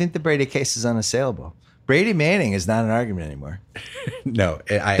think the Brady case is unassailable. Brady Manning is not an argument anymore. No,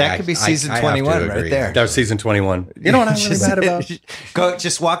 that could be season 21 right there. That was season 21. You know what I'm really mad about? Go,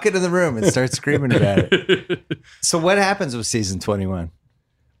 just walk into the room and start screaming about it. So what happens with season 21?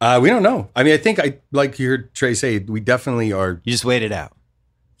 We don't know. I mean, I think like you heard Trey say, we definitely are. You just wait it out.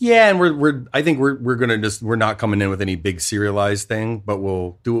 Yeah, and I think we're gonna we're not coming in with any big serialized thing, but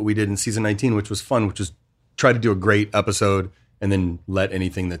we'll do what we did in season 19, which was fun, which was try to do a great episode and then let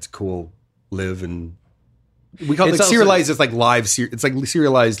anything that's cool live. And we call it like serialized. It's like live. It's like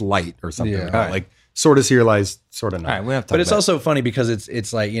serialized light or something. Yeah. Like sort of serialized, sort of not. All right, we have to. But it's also funny because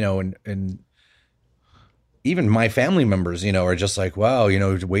it's like, and even my family members, are just like, wow,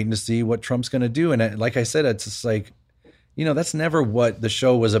 waiting to see what Trump's going to do. And like I said, it's just like, that's never what the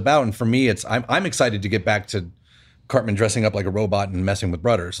show was about. And for me, I'm excited to get back to Cartman dressing up like a robot and messing with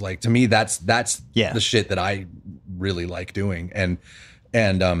brothers. Like to me, that's the shit that I really like doing. And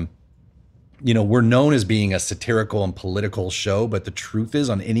we're known as being a satirical and political show, but the truth is,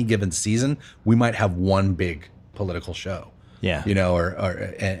 on any given season, we might have one big political show. Yeah.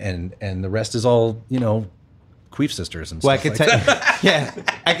 And the rest is all, Queef Sisters and well, stuff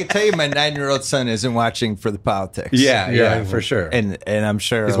I can tell you my 9-year-old son isn't watching for the politics. Yeah, for sure. And I'm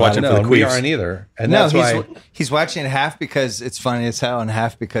sure he's watching for the Queefs. We aren't either. And no, that's why he's watching it half because it's funny as hell and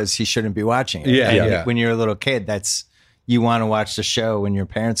half because he shouldn't be watching it. Yeah. When you're a little kid, you want to watch the show. When your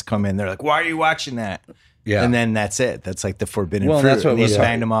parents come in, they're like, "Why are you watching that?" Yeah. And then that's it. That's like the forbidden fruit. That's what he's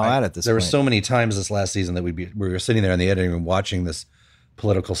banged them all out at this There point. were so many times this last season that we were sitting there in the editing room watching this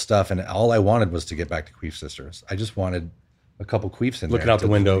political stuff, and all I wanted was to get back to Queef Sisters. I just wanted a couple queefs in looking there. out the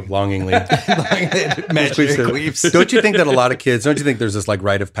window longingly. Magic queefs. Don't you think that a lot of kids, don't you think there's this like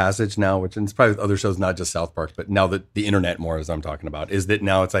rite of passage now, which and it's probably with other shows, not just South Park, but now that the internet more as I'm talking about, is that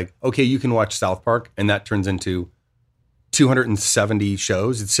now it's like, okay, you can watch South Park and that turns into 270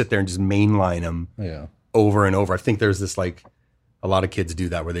 shows. You'd sit there and just mainline them over and over. I think there's this like, a lot of kids do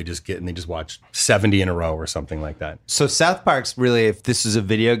that where they just get and they just watch 70 in a row or something like that. So South Park's really, if this is a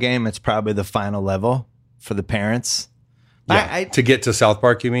video game, it's probably the final level for the parents. Yeah. To get to South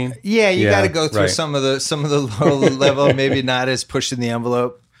Park, you mean? Yeah, you got to go through some of the lower level, maybe not as pushing the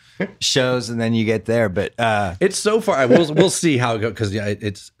envelope shows, and then you get there. But it's so far. We'll see how it goes because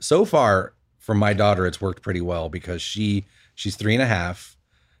it's so far for my daughter. It's worked pretty well because she's 3.5,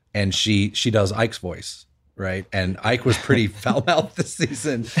 and she does Ike's voice. Right. And Ike was pretty foul mouthed this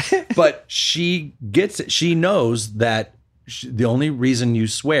season, but she gets it. She knows that the only reason you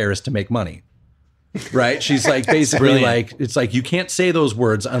swear is to make money. right? She's like basically like, it's like, you can't say those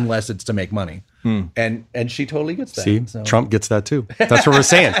words unless it's to make money. And she totally gets that. See, Trump gets that too. That's what we're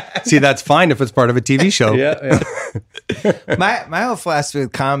saying. See, that's fine if it's part of a TV show. Yeah. My whole philosophy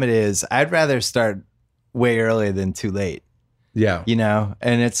with comedy is I'd rather start way earlier than too late. Yeah. You know,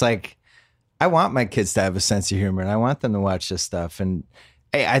 and it's like, I want my kids to have a sense of humor and I want them to watch this stuff. And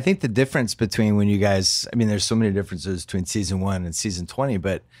I think the difference between when you guys, I mean, there's so many differences between season 1 and season 20,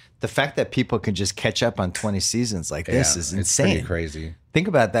 but the fact that people can just catch up on 20 seasons like this is insane. It's pretty crazy. Think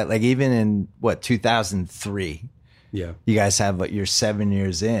about that. Like even in 2003, Yeah. you guys have you're 7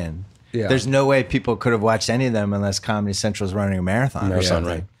 years in. Yeah. There's no way people could have watched any of them unless Comedy Central was running a marathon or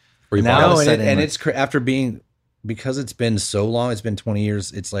something. Right. Or you Now- bought all of a it. sudden, and like- it's after being, because it's been so long, it's been 20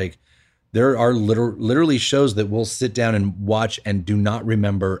 years. It's like, there are literally shows that we'll sit down and watch and do not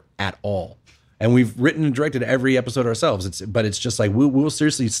remember at all. And we've written and directed every episode ourselves. But it's just like, we'll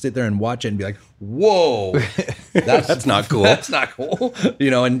seriously sit there and watch it and be like, whoa, that's not cool. That's not cool.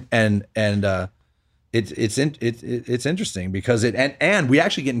 You know, it's interesting because and we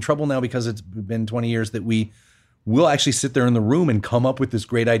actually get in trouble now because it's been 20 years that we'll actually sit there in the room and come up with this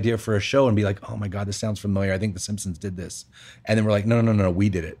great idea for a show and be like, oh my God, this sounds familiar. I think The Simpsons did this. And then we're like, no, we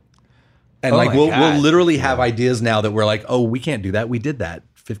did it. And Oh like, my we'll God. literally have ideas now that we're like, oh, we can't do that. We did that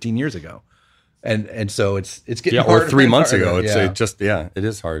 15 years ago. And so it's getting harder or 3 and months harder. ago. It's Yeah. it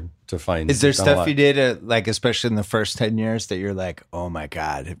is hard to find. Is there It's not a stuff lot. you did like, especially in the first 10 years that you're like, oh my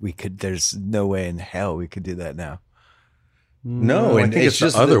God, there's no way in hell we could do that now. No, I and think it's the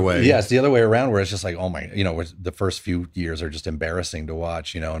just other way. Yeah, it's the other way around where it's just like, oh my, the first few years are just embarrassing to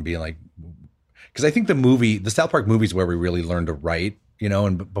watch, and being like, because I think the South Park movie is where we really learned to write,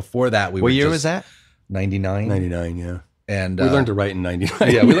 and before that What year was that? 99. 99, yeah. And We learned to write in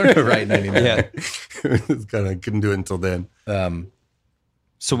 99. yeah, we learned to write in 99. Yeah. It's kind of couldn't do it until then.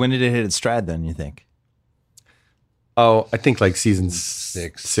 So when did it hit its stride then, you think? Oh, I think like season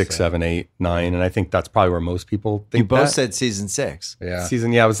Six, 6, 7, 8, 9. And I think that's probably where most people think You both that. said season 6. Yeah.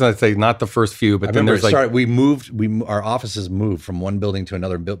 I was going to say not the first few, but I then remember there's like, our offices moved from one building to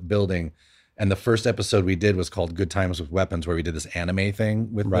another building. And the first episode we did was called Good Times with Weapons, where we did this anime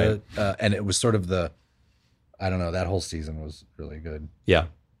thing with Right. and it was sort of I don't know, that whole season was really good. yeah.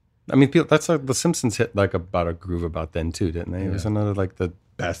 I mean, that's like The Simpsons hit like about a groove about then too, didn't they? It was another like the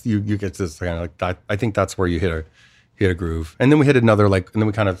best. You get this kind of like that. I think that's where you hit a groove, and then we hit another and then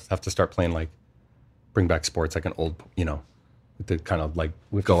we kind of have to start playing like bring back sports like an old, to kind of like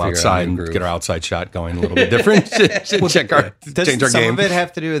have to go figure out a outside new and groove. get our outside shot going a little bit different. Check our Does change our some game. of it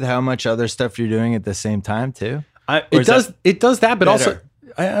have to do with how much other stuff you're doing at the same time too? Or It is does. It does that, but also better?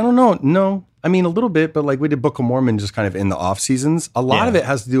 I don't know. No, I mean a little bit, but like we did Book of Mormon just kind of in the off seasons. A lot of it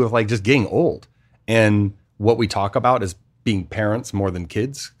has to do with like just getting old, and what we talk about is being parents more than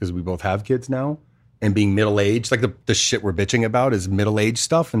kids because we both have kids now, and being middle aged. Like the shit we're bitching about is middle aged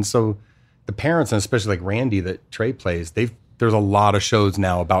stuff, and so the parents, and especially like Randy that Trey plays, there's a lot of shows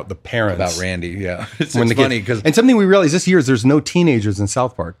now about the parents. About Randy, yeah. It's When the funny kids- because and something we realized this year is there's no teenagers in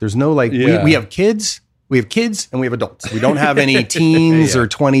South Park. There's no like Yeah. we have kids. We have kids and we have adults. We don't have any teens or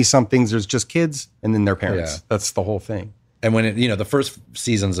 20 somethings. There's just kids and then their parents. Yeah. That's the whole thing. And when the first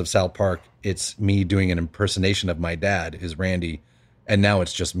seasons of South Park, it's me doing an impersonation of my dad is Randy, and now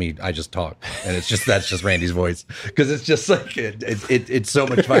it's just me. I just talk, and that's just Randy's voice because it's just like it's so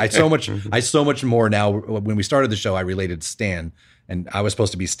much fun. I so much more now. When we started the show, I related to Stan, and I was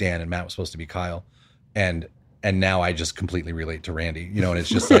supposed to be Stan, and Matt was supposed to be Kyle, and now I just completely relate to Randy. And it's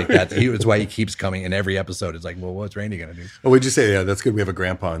just like that. It's why he keeps coming in every episode. It's like, well, what's Randy gonna do? Oh, would you say, yeah, that's good. We have a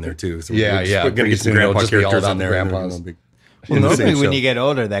grandpa in there too. So Yeah, yeah. We're going to Pretty get some soon it'll grandpa just be all characters about in there. grandpas. Well, in the same normally when show. you get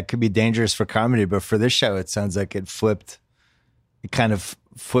older, that could be dangerous for comedy, but for this show, it sounds like it kind of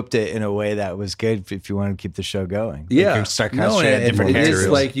flipped it in a way that was good if you want to keep the show going. Like you start concentrating on different it is materials.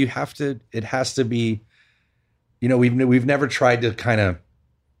 like it has to be, we've never tried to kind of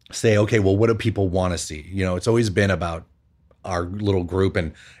say, okay, well, what do people want to see? It's always been about our little group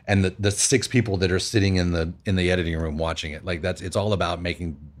and the 6 people that are sitting in the editing room watching it. Like it's all about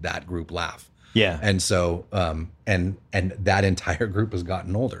making that group laugh. Yeah. And so, and that entire group has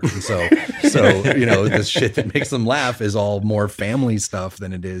gotten older. And so, the shit that makes them laugh is all more family stuff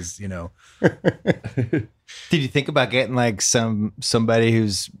than it is, Did you think about getting like somebody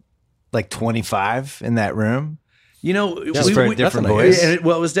who's like 25 in that room? Just for a different voice. And it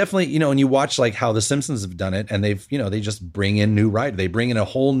was definitely, and you watch like how the Simpsons have done it, and they've, they just bring in new writers. They bring in a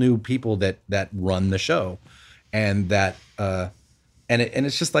whole new people that run the show, and that, and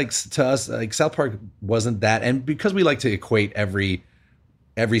it's just like to us, like South Park wasn't that, and because we like to equate every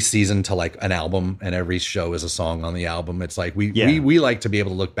every season to like an album, and every show is a song on the album. It's like we like to be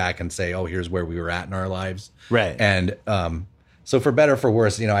able to look back and say, oh, here's where we were at in our lives. Right. And so for better or for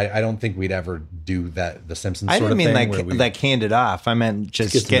worse, you know, I don't think we'd ever do that, the Simpsons I sort didn't of mean thing. like hand it off. I meant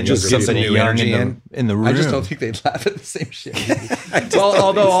just getting just somebody some new young energy in the room. I just don't think they'd laugh at the same shit.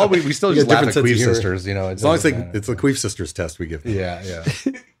 Although we still just laugh at Queef Sisters, you know. As long as it's the Queef Sisters test we give them. Yeah.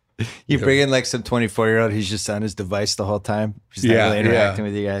 You bring in like some 24-year-old, he's just on his device the whole time. He's not really interacting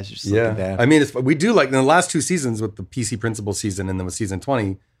with you guys. Just looking down. I mean, we do like in the last 2 seasons with the PC Principal season and then with season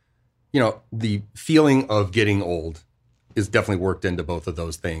 20, you know, the feeling of getting old is definitely worked into both of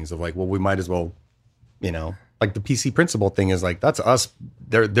those things of like, well, we might as well, you know, like the PC Principal thing is like, that's us.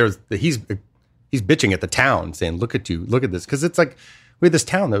 He's bitching at the town saying, look at you, look at this. Cause it's like, we had this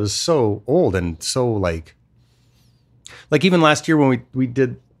town that was so old and so like even last year when we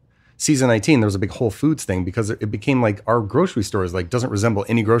did season 19, there was a big Whole Foods thing because it became like our grocery store is like doesn't resemble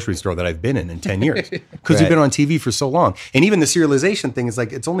any grocery store that I've been in 10 years because we've been on TV for so long. And even the serialization thing is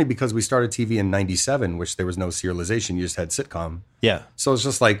like it's only because we started TV in 97, which there was no serialization. You just had sitcom. Yeah. So it's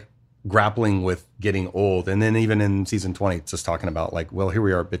just like grappling with getting old. And then even in season 20, it's just talking about like, well, here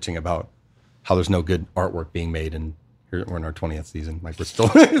we are bitching about how there's no good artwork being made. And here we're in our 20th season. Like we're still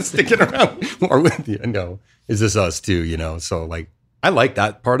sticking around more with you. No, is this us too? You know? So like, I like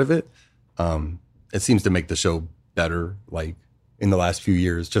that part of it. It seems to make the show better, like in the last few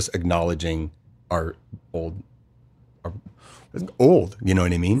years, just acknowledging our old, you know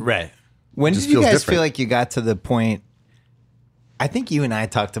what I mean? Right. When did you guys feel like you got to the point, I think you and I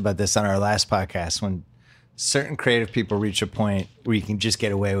talked about this on our last podcast, when certain creative people reach a point where you can just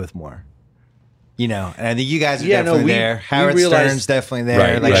get away with more. You know, and I think you guys are definitely there. Howard Stern's definitely there.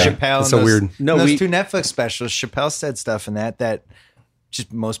 Right, like Chappelle. It's so weird. Those 2 Netflix specials, Chappelle said stuff in that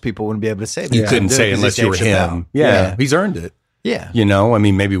just most people wouldn't be able to say. You couldn't say unless you were him. Yeah. He's earned it. Yeah. You know, I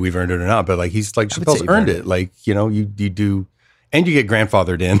mean, maybe we've earned it or not, but like he's like Chappelle's earned it. Like, you know, you do, and you get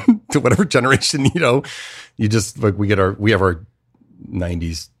grandfathered in to whatever generation, you know, you just like we have our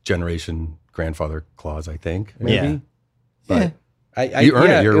 90s generation grandfather clause, I think. Maybe. Yeah. But you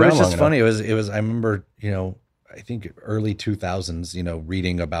earned it. You're around it was just long funny. Enough. It was, I remember, you know, I think early 2000s, you know,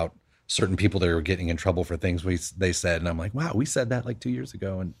 reading about certain people that were getting in trouble for things they said, and I'm like, wow, we said that like 2 years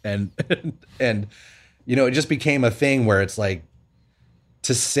ago, and you know, it just became a thing where it's like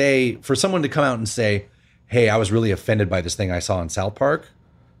to say, for someone to come out and say, hey, I was really offended by this thing I saw in South Park,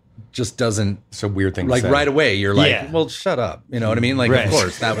 just doesn't. It's a weird thing. Like to say. right away, you're like, well, shut up. You know what I mean? Like, of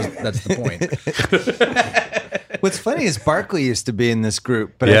course, that's the point. What's funny is Barkley used to be in this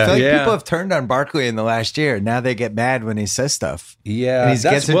group, but I feel like people have turned on Barkley in the last year. Now they get mad when he says stuff. Yeah, and he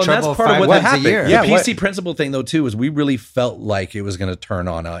gets in trouble that's part 5 of what times a year. Yeah, the PC Principal thing though too is we really felt like it was going to turn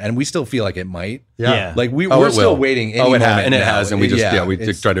on, and we still feel like it might. Yeah. Like we're still waiting. It has, and we just we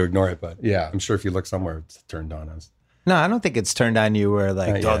try to ignore it. But yeah, I'm sure if you look somewhere, it's turned on us. No, I don't think it's turned on you where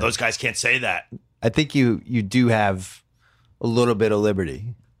like, oh, those guys can't say that. I think you do have a little bit of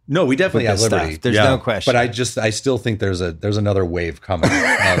liberty. No, we definitely have liberty. There's no question. But I still think there's another wave coming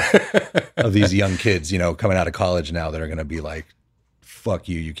of these young kids, you know, coming out of college now that are going to be like, fuck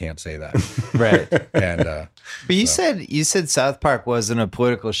you, you can't say that. Right. And but you said South Park wasn't a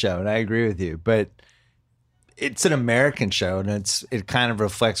political show, and I agree with you, but it's an American show, and it kind of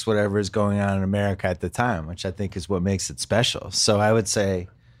reflects whatever is going on in America at the time, which I think is what makes it special. So I would say,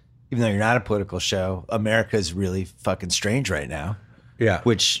 even though you're not a political show, America is really fucking strange right now. Yeah.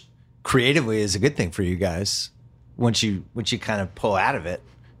 Which creatively is a good thing for you guys once you kind of pull out of it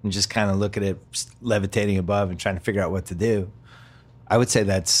and just kind of look at it levitating above and trying to figure out what to do. I would say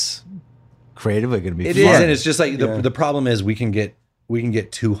that's creatively going to be fun. It is, and it's just like the problem is we can get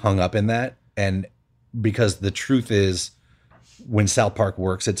too hung up in that, and because the truth is when South Park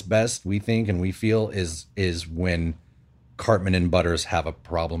works its best, we think and we feel is when Cartman and Butters have a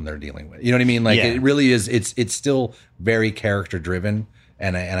problem they're dealing with. You know what I mean? Like it really is. It's still very character driven,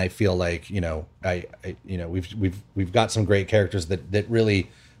 and I feel like we've got some great characters that really,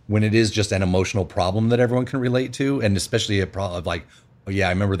 when it is just an emotional problem that everyone can relate to, and especially a problem of like, oh yeah,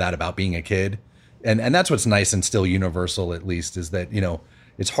 I remember that about being a kid, and that's what's nice and still universal at least is that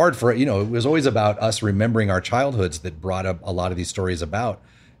it's hard for it was always about us remembering our childhoods that brought up a lot of these stories about,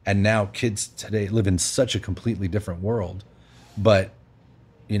 and now kids today live in such a completely different world. But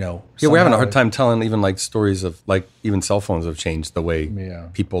we're having a hard time telling even like stories of like even cell phones have changed the way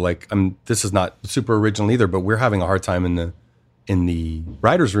people like. This is not super original either, but we're having a hard time in the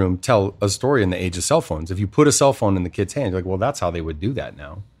writer's room tell a story in the age of cell phones. If you put a cell phone in the kid's hand, you're like, well, that's how they would do that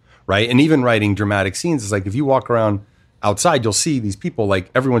now, right? And even writing dramatic scenes is like if you walk around outside, you'll see these people like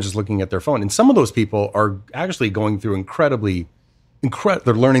everyone's just looking at their phone, and some of those people are actually going through incredibly incredible.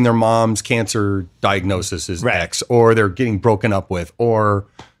 They're learning their mom's cancer diagnosis is X, or they're getting broken up with, or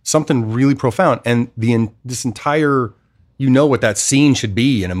something really profound. And this entire, what that scene should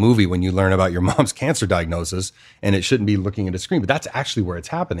be in a movie when you learn about your mom's cancer diagnosis, and it shouldn't be looking at a screen, but that's actually where it's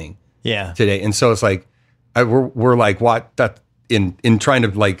happening today. And so it's like, we're like, what that in trying to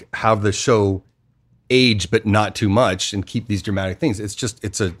like have the show age, but not too much and keep these dramatic things.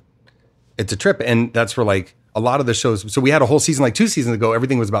 It's a trip. And that's where like a lot of the shows, so we had a whole season, like 2 seasons ago,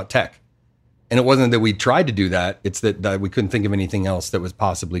 everything was about tech. And it wasn't that we tried to do that. It's that we couldn't think of anything else that was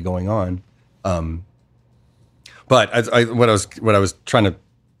possibly going on. But what I was trying to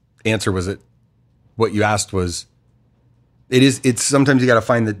answer was that what you asked was, it's sometimes you got to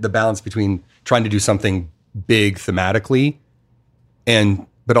find the balance between trying to do something big thematically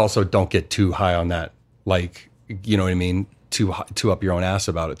but also don't get too high on that. Like, you know what I mean? Too up your own ass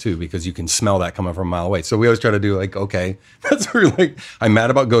about it too, because you can smell that coming from a mile away. So we always try to do like, okay, that's where like, I'm mad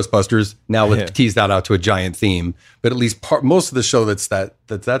about Ghostbusters. Now let's tease that out to a giant theme. But at least most of the show that's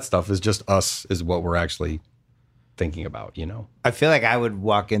that stuff is just us is what we're actually thinking about, I feel like I would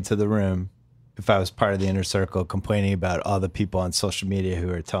walk into the room if I was part of the inner circle complaining about all the people on social media who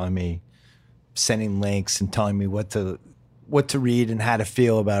are telling me, sending links and telling me what to read and how to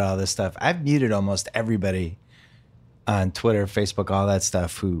feel about all this stuff. I've muted almost everybody on Twitter, Facebook, all that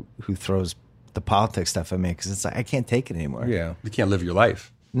stuff who throws the politics stuff at me, because it's like I can't take it anymore. Yeah, you can't live your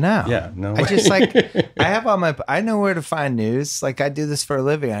life. No. Yeah, no. I just I know where to find news. Like I do this for a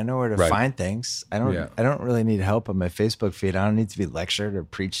living. I know where to find things. I don't really need help on my Facebook feed. I don't need to be lectured or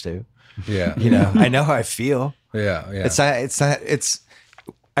preached to. Yeah. I know how I feel. Yeah. It's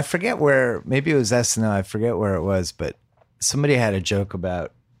I forget where, maybe it was SNL. I forget where it was, but somebody had a joke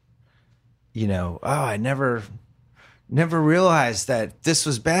about, I never realized that this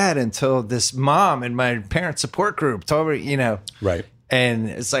was bad until this mom in my parent support group told me, Right. And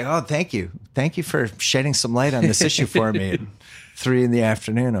it's like, oh, thank you for shedding some light on this issue for me at 3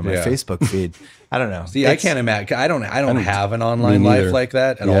 p.m. on my Facebook feed. I don't know. See, I can't imagine. I don't have an online life like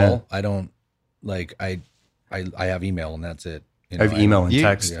that at all. I don't like. I have email and that's it. I have email and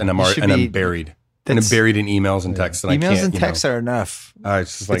text, and I'm buried. And I'm buried in emails and texts. And emails I can't, and texts are enough.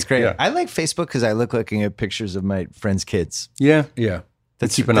 It's just like, it's great. Yeah. I like Facebook because I looking at pictures of my friends' kids. Yeah.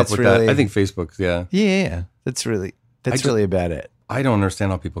 That's keeping up with that. I think Facebook. Yeah. Yeah. That's really about it. I don't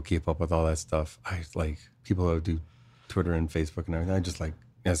understand how people keep up with all that stuff. I like people who do Twitter and Facebook and everything. I just like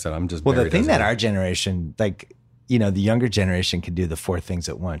I said, I'm just the thing that our generation, like the younger generation, can do the 4 things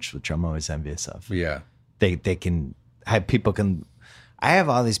at once, which I'm always envious of. Yeah, they can have people can. I have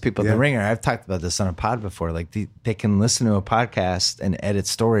all these people in the Ringer. I've talked about this on a pod before. Like they can listen to a podcast and edit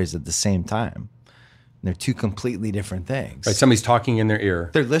stories at the same time. And they're 2 completely different things. Right, somebody's talking in their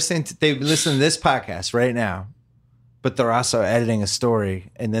ear. They listen to this podcast right now, but they're also editing a story,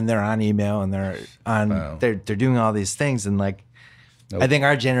 and then they're on email and they're on. They're doing all these things, and like I think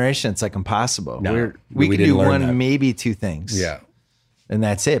our generation, it's like impossible. No, we can do 1, maybe 2 things. Yeah, and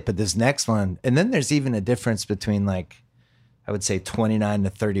that's it. But this next one, and then there's even a difference between like, I would say 29 to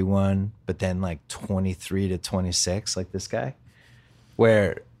 31, but then like 23 to 26, like this guy,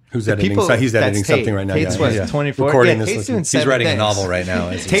 where who's editing? He's editing something right now. Kate's 24. Recording Kate's this. He's writing things. a novel right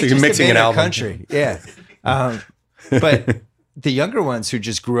now. Kate's just mixing an album. Country. Yeah. But the younger ones who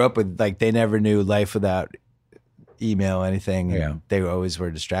just grew up with, like, they never knew life without email, anything. And they always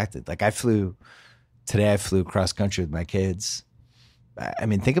were distracted. Like today I flew cross country with my kids. I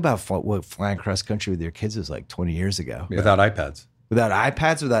mean, think about what flying cross country with your kids was like 20 years ago. Without iPads.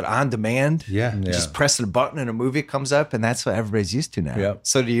 Without on demand. Yeah. Just pressing a button and a movie comes up, and that's what everybody's used to now. Yep.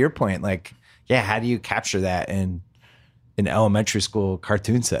 So to your point, like, how do you capture that in an elementary school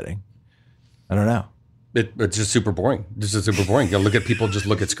cartoon setting? I don't know. It's just super boring. This is super boring. You look at people, just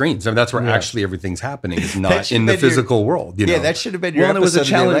look at screens. I mean, that's where actually everything's happening. It's not in the physical world. Yeah, that should have been your episode. Well, it was a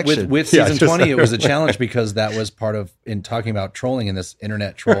challenge with season 20. It was a right. challenge because that was part of, in talking about trolling in this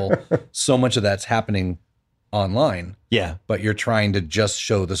internet troll, so much of that's happening online. Yeah. But you're trying to just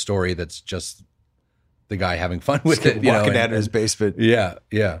show the story that's just the guy having fun with it. Walking out of his basement. Yeah.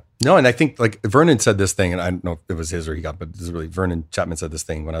 No, and I think like Vernon said this thing, and I don't know if it was his or he got, but this is really Vernon Chapman said this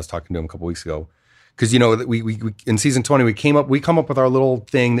thing when I was talking to him a couple weeks ago. Because we in season 20 we come up with our little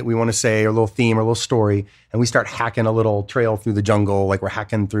thing that we want to say, our little theme, our little story, and we start hacking a little trail through the jungle, like we're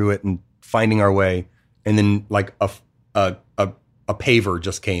hacking through it and finding our way, and then like a paver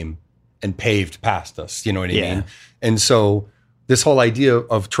just came and paved past us. You know what I mean? And so this whole idea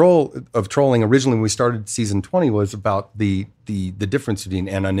of trolling originally when we started season 20 was about the difference between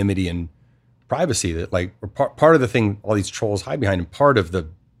anonymity and privacy. That like part of the thing all these trolls hide behind, and part of the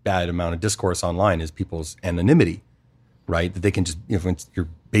bad amount of discourse online is people's anonymity, right? That they can just, when you're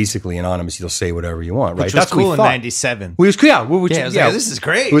basically anonymous, you'll say whatever you want, right? Which was That's what we cool in thought. 97. Which, yeah, I was like, this is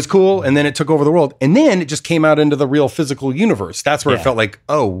great. It was cool, and then it took over the world, and then it just came out into the real physical universe. That's where it felt like,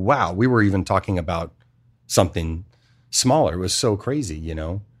 oh wow, we were even talking about something smaller. It was so crazy,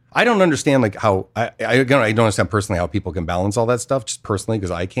 I don't understand like how I don't understand personally how people can balance all that stuff, just personally,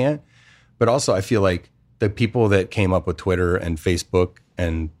 because I can't. But also, I feel like the people that came up with Twitter and Facebook,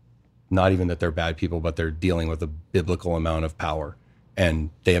 and not even that they're bad people, but they're dealing with a biblical amount of power, and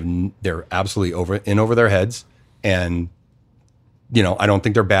they're absolutely over their heads. And I don't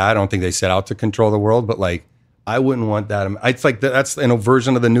think they're bad. I don't think they set out to control the world. But like, I wouldn't want that. It's like that's a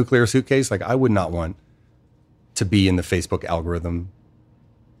version of the nuclear suitcase. Like, I would not want to be in the Facebook algorithm.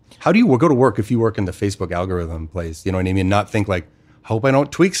 How do you go to work if you work in the Facebook algorithm place? You know what I mean? Not think like, hope I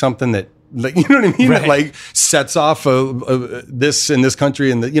don't tweak something that, like, you know what I mean? Right. That like sets off this in this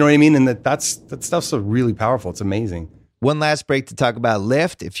country, and you know what I mean? And that stuff's so really powerful. It's amazing. One last break to talk about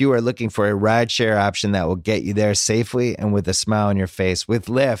Lyft. If you are looking for a rideshare option that will get you there safely and with a smile on your face, with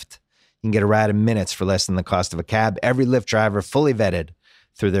Lyft, you can get a ride in minutes for less than the cost of a cab. Every Lyft driver fully vetted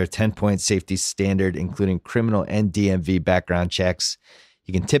through their 10-point safety standard, including criminal and DMV background checks.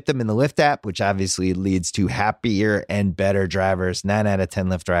 You can tip them in the Lyft app, which obviously leads to happier and better drivers. 9 out of 10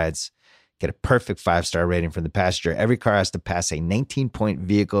 Lyft rides get a perfect 5-star rating from the passenger. Every car has to pass a 19-point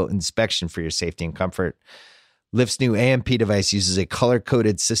vehicle inspection for your safety and comfort. Lyft's new AMP device uses a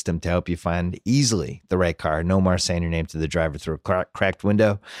color-coded system to help you find easily the right car. No more saying your name to the driver through a cracked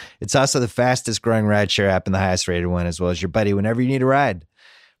window. It's also the fastest-growing rideshare app and the highest-rated one, as well as your buddy whenever you need a ride.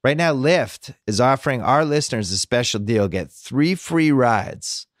 Right now, Lyft is offering our listeners a special deal. Get 3 free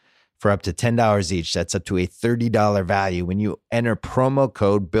rides for up to $10 each. That's up to a $30 value when you enter promo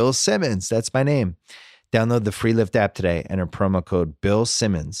code Bill Simmons. That's my name. Download the free Lyft app today. Enter promo code Bill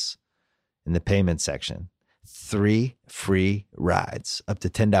Simmons in the payment section. 3 free rides, up to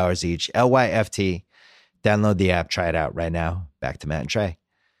 $10 each. LYFT. Download the app. Try it out right now. Back to Matt and Trey.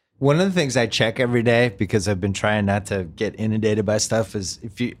 One of the things I check every day, because I've been trying not to get inundated by stuff, is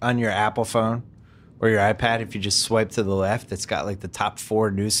if you on your Apple phone or your iPad, if you just swipe to the left, it's got like the top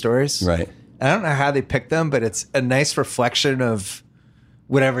 4 news stories. Right. I don't know how they pick them, but it's a nice reflection of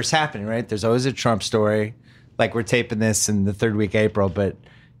whatever's happening, right? There's always a Trump story. Like, we're taping this in the 3rd week of April, but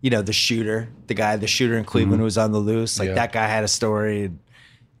the shooter in Cleveland who was on the loose, like that guy had a story.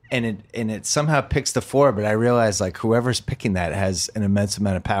 And it somehow picks the 4, but I realize like whoever's picking that has an immense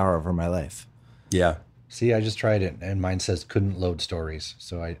amount of power over my life. Yeah. See, I just tried it, and mine says couldn't load stories.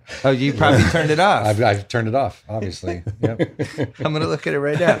 So you probably turned it off. I've turned it off, obviously. Yep. I'm gonna look at it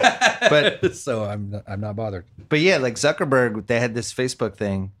right now. But so I'm not bothered. But yeah, like Zuckerberg, they had this Facebook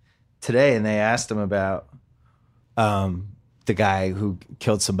thing today, and they asked him about the guy who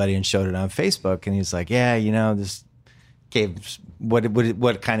killed somebody and showed it on Facebook, and he's like, yeah, this gave what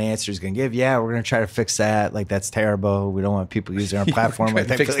kind of answer he's going to give. Yeah, we're going to try to fix that. Like, that's terrible. We don't want people using our platform. Like,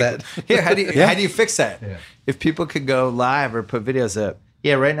 fix that. Yeah, how do you fix that? Yeah. If people could go live or put videos up.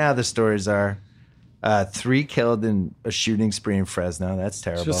 Yeah, right now the stories are 3 killed in a shooting spree in Fresno. That's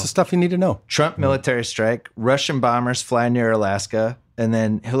terrible. It's just the stuff you need to know. Trump military strike. Russian bombers fly near Alaska. And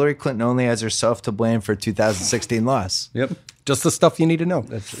then Hillary Clinton only has herself to blame for 2016 loss. Yep. Just the stuff you need to know.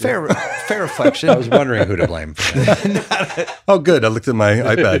 That's fair reflection. I was wondering who to blame for that. Oh, good. I looked at my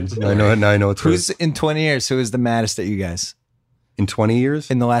iPad. Now I know it's who's in 20 years. Who is the maddest at you guys? In 20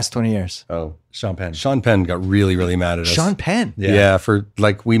 years? In the last 20 years. Oh, Sean Penn. Sean Penn got really, really mad at us. Sean Penn? Yeah, for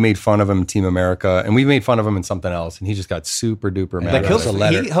like, we made fun of him in Team America, and we made fun of him in something else, and he just got super duper mad. Like,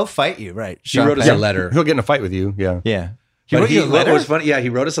 he'll fight you, right? He wrote us a letter. He'll get in a fight with you, yeah. Yeah. He wrote you a letter? What was funny, he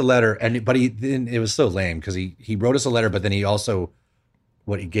wrote us a letter, it was so lame, because he wrote us a letter, but then he also...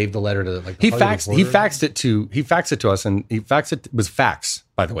 he gave the letter to like the he faxed it to us, and it was fax,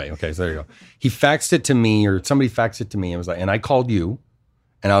 by the way. Okay, so there you go. He faxed it to me, or somebody faxed it to me, and was like, and I called you,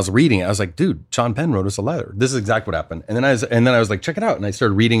 and I was reading it. I was like, dude, Sean Penn wrote us a letter. This is exactly what happened. And then I was like, check it out, and I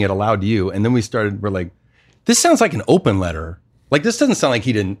started reading it aloud to you, and then we're like, this sounds like an open letter. Like, this doesn't sound like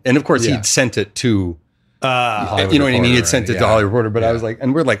he didn't. And of course, he'd sent it to. You know what I mean? He had sent it to Hollywood Reporter, but I was like,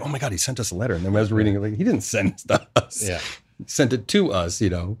 and we're like, oh my God, he sent us a letter. And then I was reading it, like, he didn't send it to us. Yeah. He sent it to us,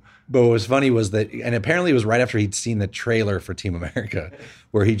 But what was funny was that, and apparently it was right after he'd seen the trailer for Team America,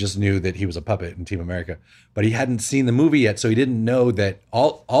 where he just knew that he was a puppet in Team America. But he hadn't seen the movie yet, so he didn't know that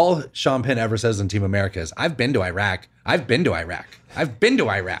all Sean Penn ever says in Team America is, I've been to Iraq. I've been to Iraq. I've been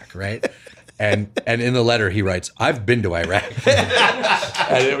to Iraq, right? And in the letter he writes, I've been to Iraq.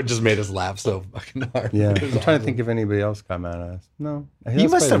 And it just made us laugh so fucking hard. Yeah. I'm trying to think if anybody else got mad at us. No. You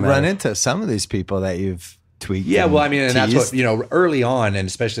must have run into some of these people that you've tweaked. Yeah, well, I mean, and that's what, early on, and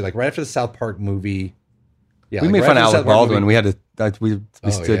especially like right after the South Park movie Yeah, we like made right fun of after Alec South Park Baldwin. We had to,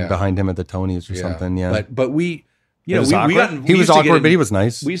 we stood yeah. behind him at the Tonys or something. Yeah. But we, you know, was we awkward? got, He we was used to awkward, get but he was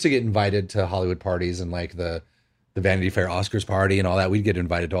nice. We used to get invited to Hollywood parties and like the Vanity Fair Oscars party and all that. We'd get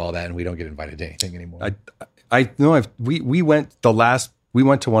invited to all that, and we don't get invited to anything anymore. I know we went to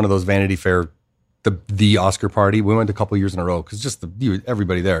one of those Vanity Fair, the Oscar party. We went a couple years in a row because just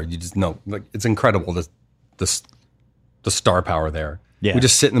everybody there, you just know, like, it's incredible the star power there. Yeah. We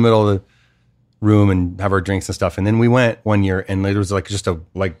just sit in the middle of the room and have our drinks and stuff. And then we went one year and there was like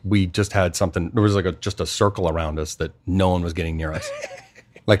we just had something. There was like just a circle around us that no one was getting near us.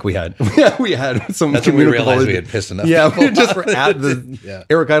 Like we had some. That's when we realized we had pissed enough. Yeah, people we just off. were at the. Yeah.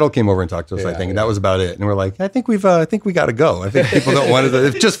 Eric Idle came over and talked to us. I think and that was about it. And we're like, I think we got to go. I think people don't want to.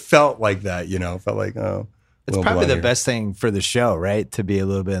 It just felt like that, Felt like It's probably the best thing for the show, right? To be a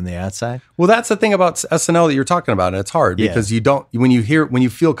little bit on the outside. Well, that's the thing about SNL that you're talking about, and it's hard because when you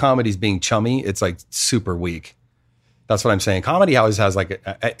feel comedies being chummy, it's like super weak. That's what I'm saying. Comedy always has like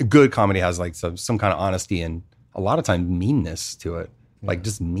a good comedy has like some kind of honesty and a lot of times meanness to it, like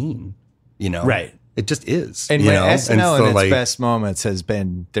just mean, Right. It just is. And when SNL in its best moments there's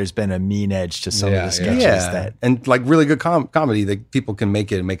been a mean edge to some of the sketches that, and like really good comedy that people can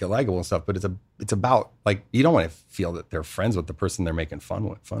make it likable and stuff. But it's about like you don't want to feel that they're friends with the person they're making fun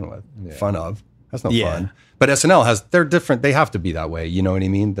of. That's no fun. But SNL they're different. They have to be that way. You know what I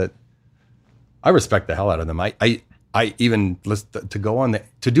mean? That I respect the hell out of them. I even to go on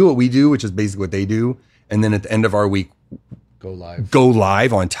to do what we do, which is basically what they do, and then at the end of our week Go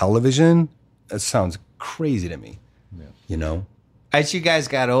live on television. That sounds crazy to me. Yeah. As you guys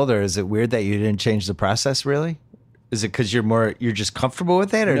got older, is it weird that you didn't change the process? Really? Is it because you're just comfortable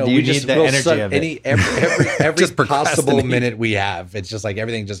with it, or do you need the energy of it? Every Just possible procrastinate. minute we have, it's just like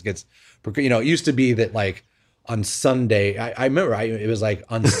everything just gets. It used to be that like on Sunday, I remember it was like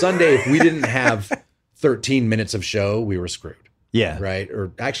on Sunday if we didn't have 13 minutes of show, we were screwed. Yeah. Right.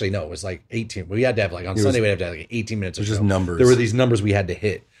 Or actually, no, it was like 18. We had to have like on Sunday, we'd have to have like 18 minutes of show. Just numbers. There were these numbers we had to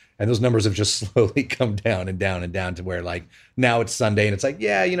hit. And those numbers have just slowly come down and down and down to where like now it's Sunday and it's like,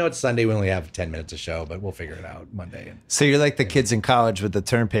 it's Sunday. We only have 10 minutes of show, but we'll figure it out Monday. So you're like the kids in college with the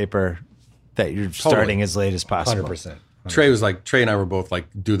term paper that you're starting as late as possible. 100%. Trey and I were both like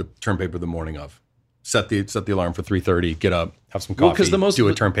do the term paper the morning of. Set the alarm for 3:30. Get up, have some coffee. Because do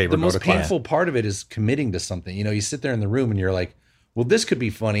a term paper. The go most to class. painful part of it is committing to something. You sit there in the room and you're like, well, this could be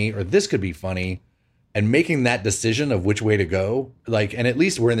funny or this could be funny. And making that decision of which way to go, like, and at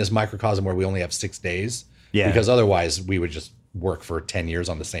least we're in this microcosm where we only have 6 days. Yeah. Because otherwise we would just work for 10 years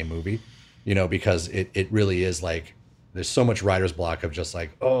on the same movie, because it really is like, there's so much writer's block of just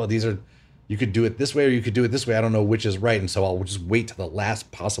like, oh, you could do it this way or you could do it this way. I don't know which is right. And so I'll just wait to the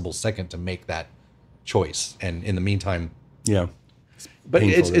last possible second to make that choice. And in the meantime, Yeah. but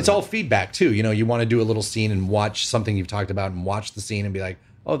Painful, it's all feedback too. You want to do a little scene and watch something you've talked about and watch the scene and be like,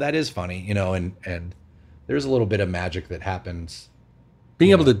 oh, that is funny, and there's a little bit of magic that happens.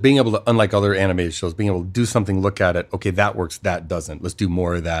 Being able to, unlike other animated shows, being able to do something, look at it. Okay, that works. That doesn't. Let's do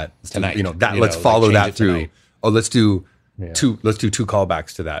more of that. Tonight, let's follow like that through. tonight. Oh, let's do two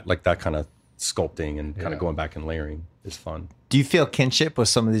callbacks to that. Like that kind of sculpting and kind of going back and layering is fun. Do you feel kinship with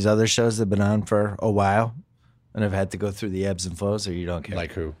some of these other shows that have been on for a while and have had to go through the ebbs and flows, or you don't care?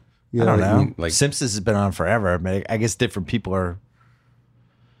 Like who? I don't know. Like Simpsons has been on forever. But I guess different people are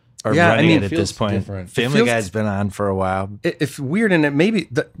Yeah, running I mean, it it at feels this point. different. Family Guy's been on for a while. It's weird, and it maybe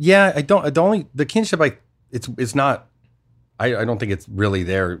the kinship. It's not. I don't think it's really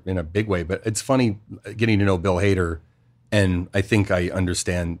there in a big way, but it's funny getting to know Bill Hader, and I think I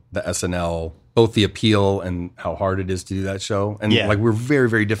understand the SNL, both the appeal and how hard it is to do that show, and like we're very,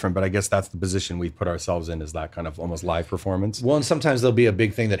 very different. But I guess that's the position we've put ourselves in, is that kind of almost live performance. Well, and sometimes there'll be a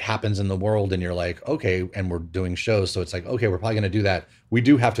big thing that happens in the world, and you're like, okay, and we're doing shows, so it's like, okay, we're probably going to do that. We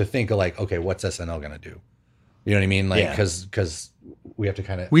do have to think of like, okay, what's SNL going to do? You know what I mean? Like, because we have to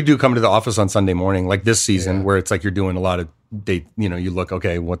kind of. We do come to the office on Sunday morning, like this season, where it's like you're doing a lot of you look,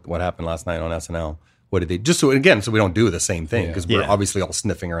 okay, what happened last night on SNL? What did they just so we don't do the same thing because we're obviously all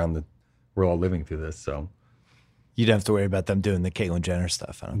sniffing around we're all living through this. So you don't have to worry about them doing the Caitlyn Jenner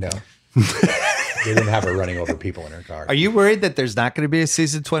stuff. I don't know. They didn't have her running over people in her car. Are you worried that there's not going to be a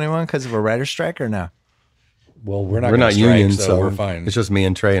season 21 because of a writer's strike, or no? Well, we're not strike, union, so we're fine. It's just me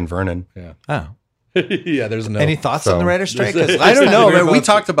and Trey and Vernon. Yeah. Oh. Yeah, there's no. Any thoughts on the writer's strike? 'Cause I don't know. we We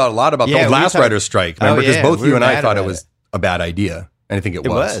talked a lot about the last writer's strike. Remember, because both you and I thought it was a bad idea. And I think it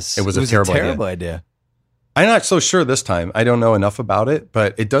was. It was a terrible idea. I'm not so sure this time. I don't know enough about it,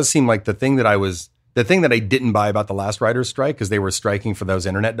 but it does seem like the thing that I didn't buy about the last writer's strike, because they were striking for those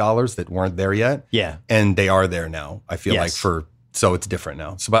internet dollars that weren't there yet. Yeah. And they are there now. I feel like for So it's different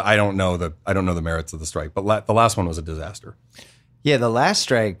now. So, but I don't know the merits of the strike. But the last one was a disaster. Yeah, the last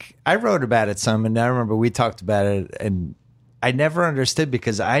strike, I wrote about it some, and I remember we talked about it, and I never understood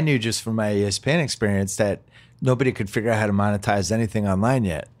because I knew just from my ESPN experience that nobody could figure out how to monetize anything online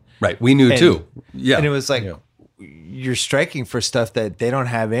yet. Right. We knew too. Yeah. And it was like, you're striking for stuff that they don't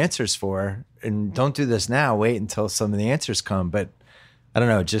have answers for, and don't do this now. Wait until some of the answers come. But I don't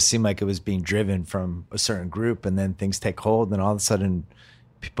know. It just seemed like it was being driven from a certain group, and then things take hold, and all of a sudden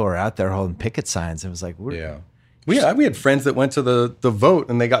people are out there holding picket signs. It was like, We had friends that went to the vote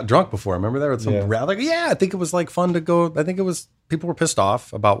and they got drunk before. Remember there was some rally? Like, I think it was like fun to go. I think it was, people were pissed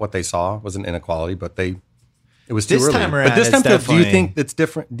off about what they saw was an inequality, but it was too early. Time around, but this time, do you think it's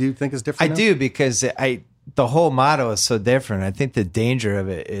different? Do you think it's different? I do, because the whole motto is so different. I think the danger of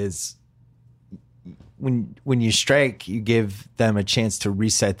it is when you strike, you give them a chance to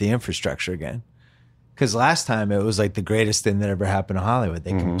reset the infrastructure again. Because last time it was like the greatest thing that ever happened to Hollywood.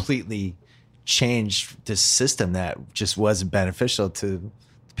 They completely changed this system that just wasn't beneficial to the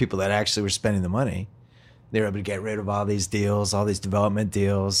people that actually were spending the money. They were able to get rid of all these deals, all these development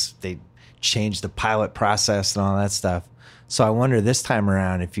deals. They changed the pilot process and all that stuff. So I wonder this time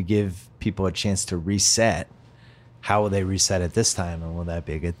around, if you give people a chance to reset, how will they reset it this time, and will that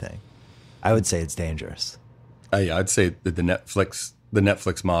be a good thing? I would say it's dangerous. Yeah, I'd say that the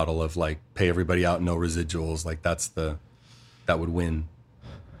Netflix model of like pay everybody out, no residuals, like that would win.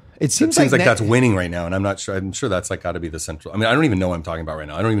 It seems like that's winning right now, and I'm not sure. I'm sure that's like got to be the central. I mean, I don't even know what I'm talking about right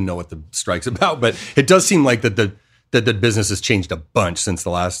now. I don't even know what the strike's about, but it does seem like that the business has changed a bunch since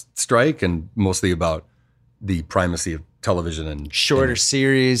the last strike, and mostly about the primacy of television and shorter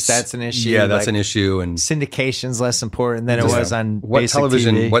series. That's an issue. Yeah, that's an issue, and syndication's less important than it was on what basic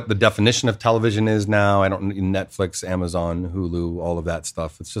television. TV. What the definition of television is now. I don't Netflix, Amazon, Hulu, all of that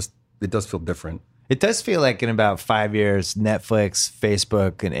stuff. It's just it does feel different. It does feel like in about 5 years, Netflix,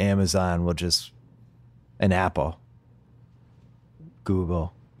 Facebook, and Amazon will just, and Apple,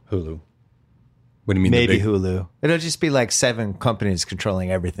 Google, Hulu. What do you mean? Maybe Hulu. It'll just be like 7 companies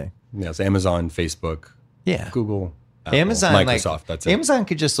controlling everything. Yes, Amazon, Facebook, Google, Apple, Amazon, Microsoft. That's it. Amazon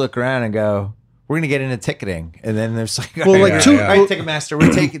could just look around and go, "We're going to get into ticketing," and then there's like, well, like all right, Ticketmaster,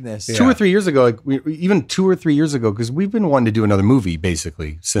 we're taking this. 2 or 3 years ago, even 2 or 3 years ago, because we've been wanting to do another movie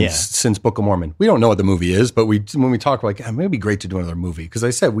basically since Book of Mormon. We don't know what the movie is, but when we talk, we're like, maybe it'd be great to do another movie, because I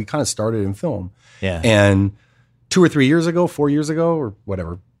said we kind of started in film. Yeah, and 2 or 3 years ago, 4 years ago, or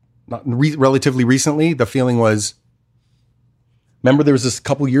whatever, not relatively recently, the feeling was, remember there was this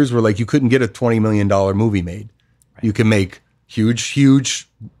couple years where like you couldn't get a $20 million movie made. Right. You can make huge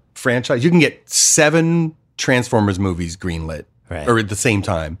franchise. You can get 7 Transformers movies greenlit or at the same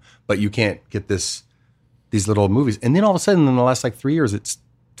time, but you can't get these little movies. And then all of a sudden, in the last like 3 years, it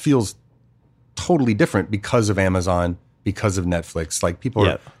feels totally different because of Amazon, because of Netflix. Like people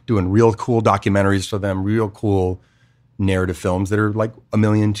are doing real cool documentaries for them, real cool narrative films that are like $1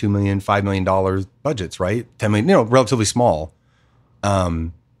 million, $2 million, $5 million budgets, right? $10 million, relatively small.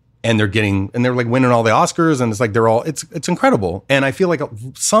 And they're like winning all the Oscars, and it's like it's incredible. And I feel like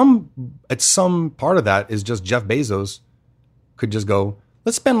some part of that is just Jeff Bezos could just go,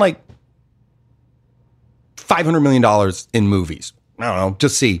 let's spend like $500 million in movies. I don't know,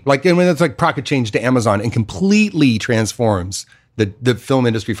 just see. Like, I mean, it's like pocket change to Amazon and completely transforms the film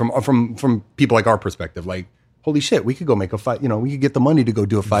industry from people like our perspective. Like, holy shit, we could go make we could get the money to go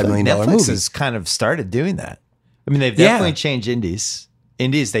do a $5 million movie. Netflix has kind of started doing that. I mean, they've definitely changed indies.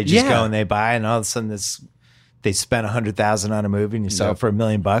 Indies, they just go and they buy, and all of a sudden they spent $100,000 on a movie, and you sell it for $1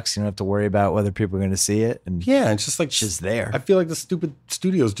 million. You don't have to worry about whether people are going to see it. And it's just like it's just there. I feel like the stupid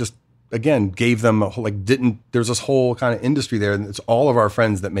studios just again gave them a whole, like there's this whole kind of industry there, and it's all of our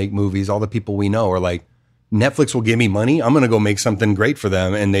friends that make movies, all the people we know are like, Netflix will give me money, I'm going to go make something great for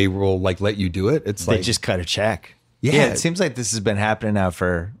them, and they will like let you do it. It's they like just cut a check. Yeah, it seems like this has been happening now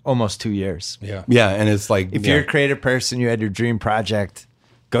for almost 2 years. Yeah, and it's like if you're a creative person, you had your dream project,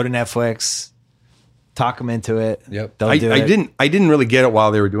 go to Netflix, talk them into it. Yep. They'll do it. I didn't really get it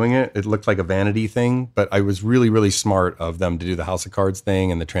while they were doing it. It looked like a vanity thing, but I was really, really smart of them to do the House of Cards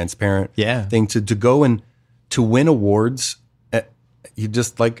thing and the transparent thing to go and to win awards. You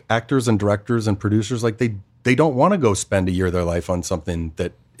just like actors and directors and producers, like they don't want to go spend a year of their life on something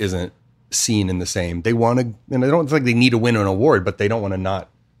that isn't seen in the same. They want to, and I don't think they need to win an award, but they don't want to not.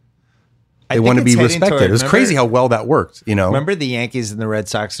 They want to be respected. It was crazy how well that worked. You know, remember the Yankees and the Red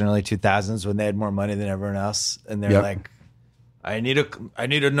Sox in the early 2000s when they had more money than everyone else, and they're like, "I need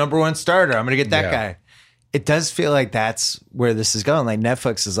a number one starter. I'm going to get that guy." it does feel like that's where this is going. Like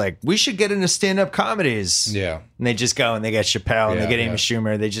Netflix is like, we should get into stand-up comedies. Yeah. And they just go and they get Chappelle and they get Amy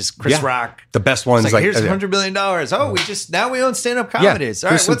Schumer. They just Chris Rock. The best ones. It's like here's $100 million. Oh, now we own stand-up comedies.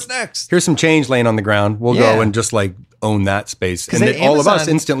 All right, what's next? Here's some change laying on the ground. We'll go and just like own that space. And then all of us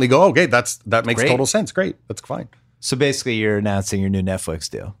instantly go, okay, that makes total sense. Great. That's fine. So basically you're announcing your new Netflix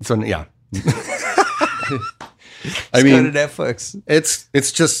deal. So yeah. I mean, go to Netflix.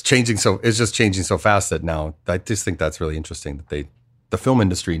 It's just changing so fast that now I just think that's really interesting that the film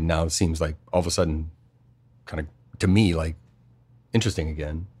industry now seems like all of a sudden kind of to me like interesting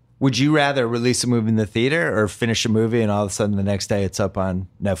again. Would you rather release a movie in the theater or finish a movie and all of a sudden the next day it's up on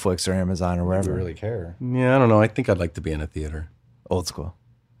Netflix or Amazon or wherever? I don't really care. Yeah, I don't know. I think I'd like to be in a theater. Old school.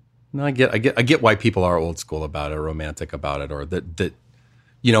 No, I get why people are old school about it, or romantic about it, or that.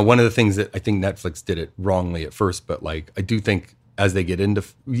 You know, one of the things that I think Netflix did it wrongly at first, but like I do think as they get into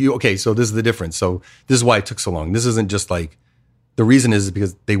okay, so this is the difference. So this is why it took so long. This isn't just like the reason is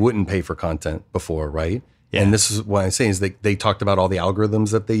because they wouldn't pay for content before, right? Yeah. And this is what I'm saying is they talked about all the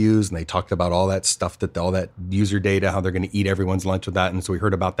algorithms that they use, and they talked about all that stuff all that user data, how they're going to eat everyone's lunch with that. And so we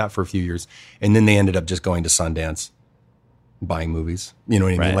heard about that for a few years, and then they ended up just going to Sundance, buying movies. You know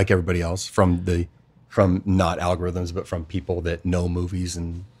what I mean? Like everybody else from not algorithms, but from people that know movies.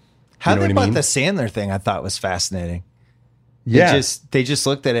 And how they bought the Sandler thing, I thought was fascinating. Yeah, they just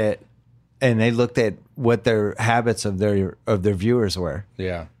looked at it, and they looked at what their habits of their viewers were.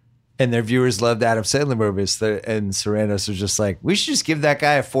 Yeah, and their viewers loved Adam Sandler movies. And Serranos was just like, we should just give that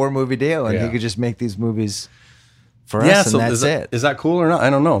guy a 4-movie deal, and he could just make these movies for us, and so that's it. Is that cool or not? I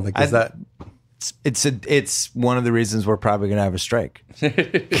don't know. Like, is that? It's one of the reasons we're probably going to have a strike.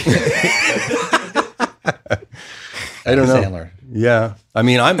 I don't know. Sandler. Yeah, I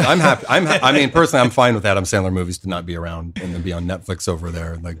mean, I'm happy. I mean, personally, I'm fine with Adam Sandler movies to not be around and then be on Netflix over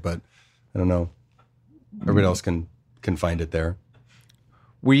there. Like, but I don't know. Everybody else can find it there.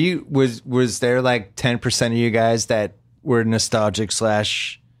 Was there like 10% of you guys that were nostalgic /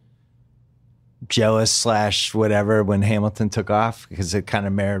 jealous / whatever when Hamilton took off, because it kind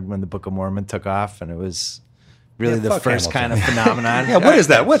of mirrored when the Book of Mormon took off, and it was really the first Hamilton. kind of phenomenon. Yeah, what is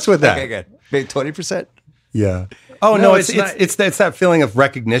that? What's with that? Okay, good. Big 20%. Yeah. Oh no, it's that feeling of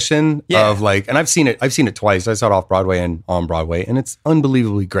recognition of like, and I've seen it twice. I saw it off Broadway and on Broadway, and it's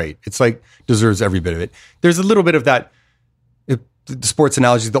unbelievably great. It's like deserves every bit of it. There's a little bit of that. The sports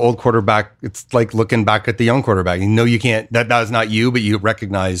analogy, the old quarterback. It's like looking back at the young quarterback. You know, you can't. That is not you, but you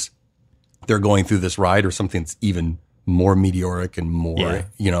recognize they're going through this ride or something that's even more meteoric and more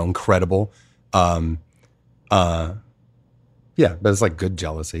incredible. But it's like good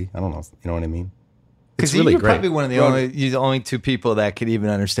jealousy. I don't know. You know what I mean? Because really you're great. probably one of the only two people that could even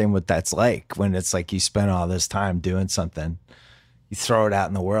understand what that's like when it's like you spend all this time doing something, you throw it out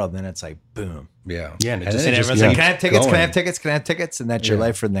in the world, then it's like boom. Yeah. Yeah. And everyone's like, can I have tickets? Can I have tickets? Can I have tickets? And that's your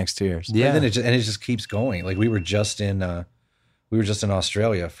life for the next 2 years. Yeah. And then it just keeps going. Like we were just in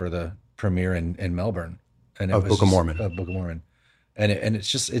Australia for the premiere in Melbourne. And of Book of Mormon. Book of Mormon. And it's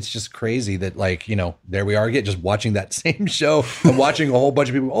just crazy that, like, you know, there we are again, just watching that same show and watching a whole bunch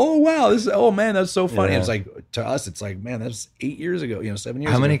of people. Oh wow, oh man, that's so funny. Yeah. And it's like, to us, it's like, man, that's 8 years ago. 7 years ago.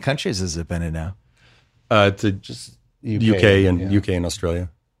 How many countries has it been in now? To just UK and Australia,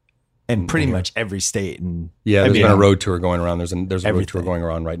 and pretty much every state. And there's been a road tour going around. There's a road tour going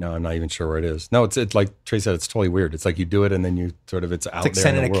around right now. I'm not even sure where it is. No, it's like Trey said. It's totally weird. It's like you do it and then you sort of it's out. It's like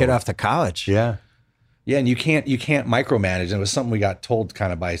sending a kid off to college. Yeah. Yeah, and you can't micromanage. And it was something we got told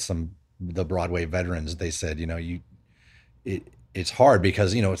kind of by the Broadway veterans. They said, it's hard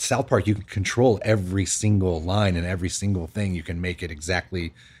because, at South Park you can control every single line and every single thing. You can make it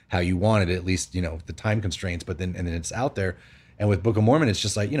exactly how you want it, at least, the time constraints, but then it's out there. And with Book of Mormon, it's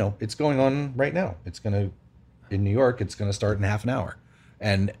just like, it's going on right now. It's in New York, it's gonna start in half an hour.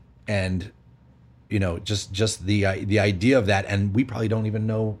 And just the idea of that, and we probably don't even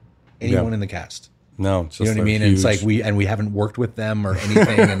know anyone in the cast. No, it's just you know what I mean? And it's like we haven't worked with them or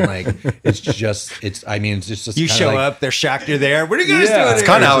anything, and like it's just you show like, up, they're shocked you're there. What are you guys doing? It's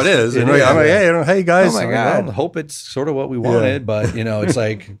kind of how it is. I'm like, hey guys, oh my god, I hope it's sort of what we wanted, but it's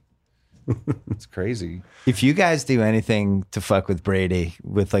like it's crazy. If you guys do anything to fuck with Brady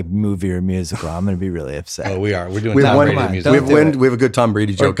with like movie or musical, I'm going to be really upset. Oh, we are. We're doing Tom Brady musical. We have a good Tom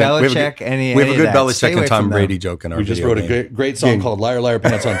Brady joke. Or Belichick, we have a good Belichick and Tom Brady joke in our video. We just wrote a great song called "Liar Liar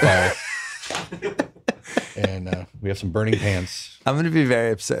Pants on Fire." And we have some burning pants. I'm going to be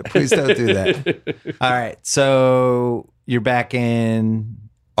very upset. Please don't do that. All right. So you're back in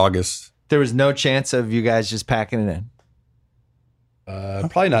August. There was no chance of you guys just packing it in?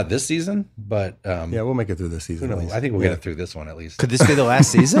 Probably not this season, but we'll make it through this season. I think we'll get it through this one at least. Could this be the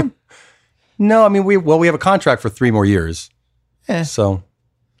last season? No, I mean, we have a contract for 3 more years. Yeah. So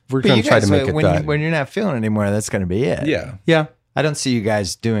we're going to try to make it that. When you're not feeling it anymore, that's going to be it. Yeah. Yeah. I don't see you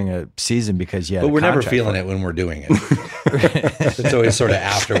guys doing a season because you had But a we're never contract feeling for it when we're doing it. It's always sort of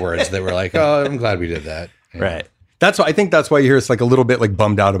afterwards that we're like, oh, I'm glad we did that. Yeah. Right. I think that's why you hear us like a little bit like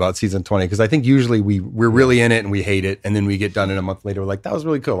bummed out about season 20. Because I think usually we're really in it and we hate it. And then we get done in a month later. We're like, that was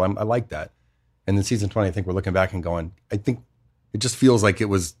really cool. I like that. And then season 20, I think we're looking back and going, I think it just feels like it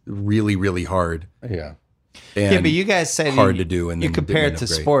was really, really hard. Yeah. And but you guys said hard to do. And you then compare didn't it to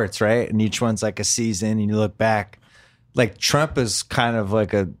end up great. sports, right? And each one's like a season, and you look back. Like Trump is kind of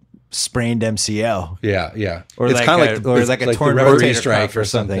like a sprained MCL, Yeah. Yeah. or It's like kinda a, like- or it's like a like the torn referee rotator strike cuff or or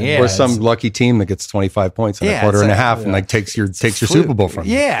something. something. Yeah, Or some lucky team that gets 25 points in Yeah, a quarter it's and a like- half and like takes your fluke. Super Bowl from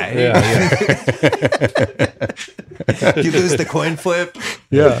you. Yeah, you lose the coin flip.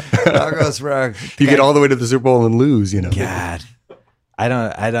 Yeah. It all goes wrong. You get all the way to the Super Bowl and lose, you know. God, I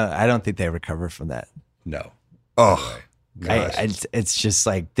don't think they recover from that. No. Oh, It's just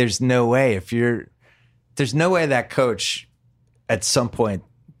like there's no way there's no way that coach at some point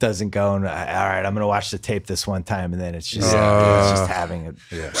doesn't go and all right, I'm going to watch the tape this one time, and then it's just having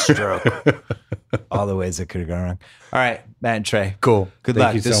a stroke. All the ways it could have gone wrong. All right, Matt and Trey. cool. Good Thank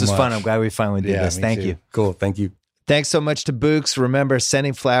luck. you This so was fun. much. I'm glad we finally did Yeah, this. me Thank too. you. Cool. Thank you. Thanks so much to Books. Remember,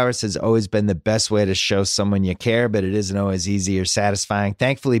 sending flowers has always been the best way to show someone you care, but it isn't always easy or satisfying.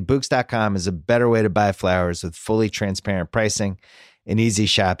 Thankfully, Books.com is a better way to buy flowers with fully transparent pricing, an easy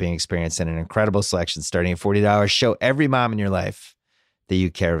shopping experience, and an incredible selection starting at $40. Show every mom in your life that you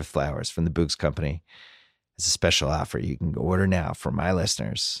care with flowers from the Books Company. It's a special offer. You can order now for my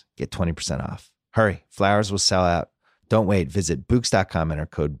listeners. Get 20% off. Hurry. Flowers will sell out. Don't wait. Visit Books.com and enter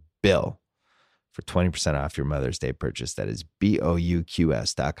code BILL for 20% off your Mother's Day purchase. That is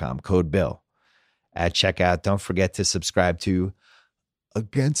BOUQS.com, code BILL. At checkout, don't forget to subscribe to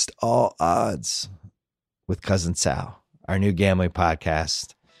Against All Odds with Cousin Sal, our new gambling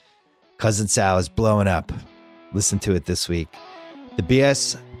podcast. Cousin Sal is blowing up. Listen to it this week. The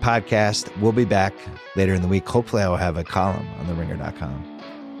BS podcast will be back later in the week. Hopefully I will have a column on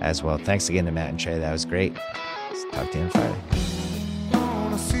theringer.com as well. Thanks again to Matt and Trey. That was great. Talk to you on Friday.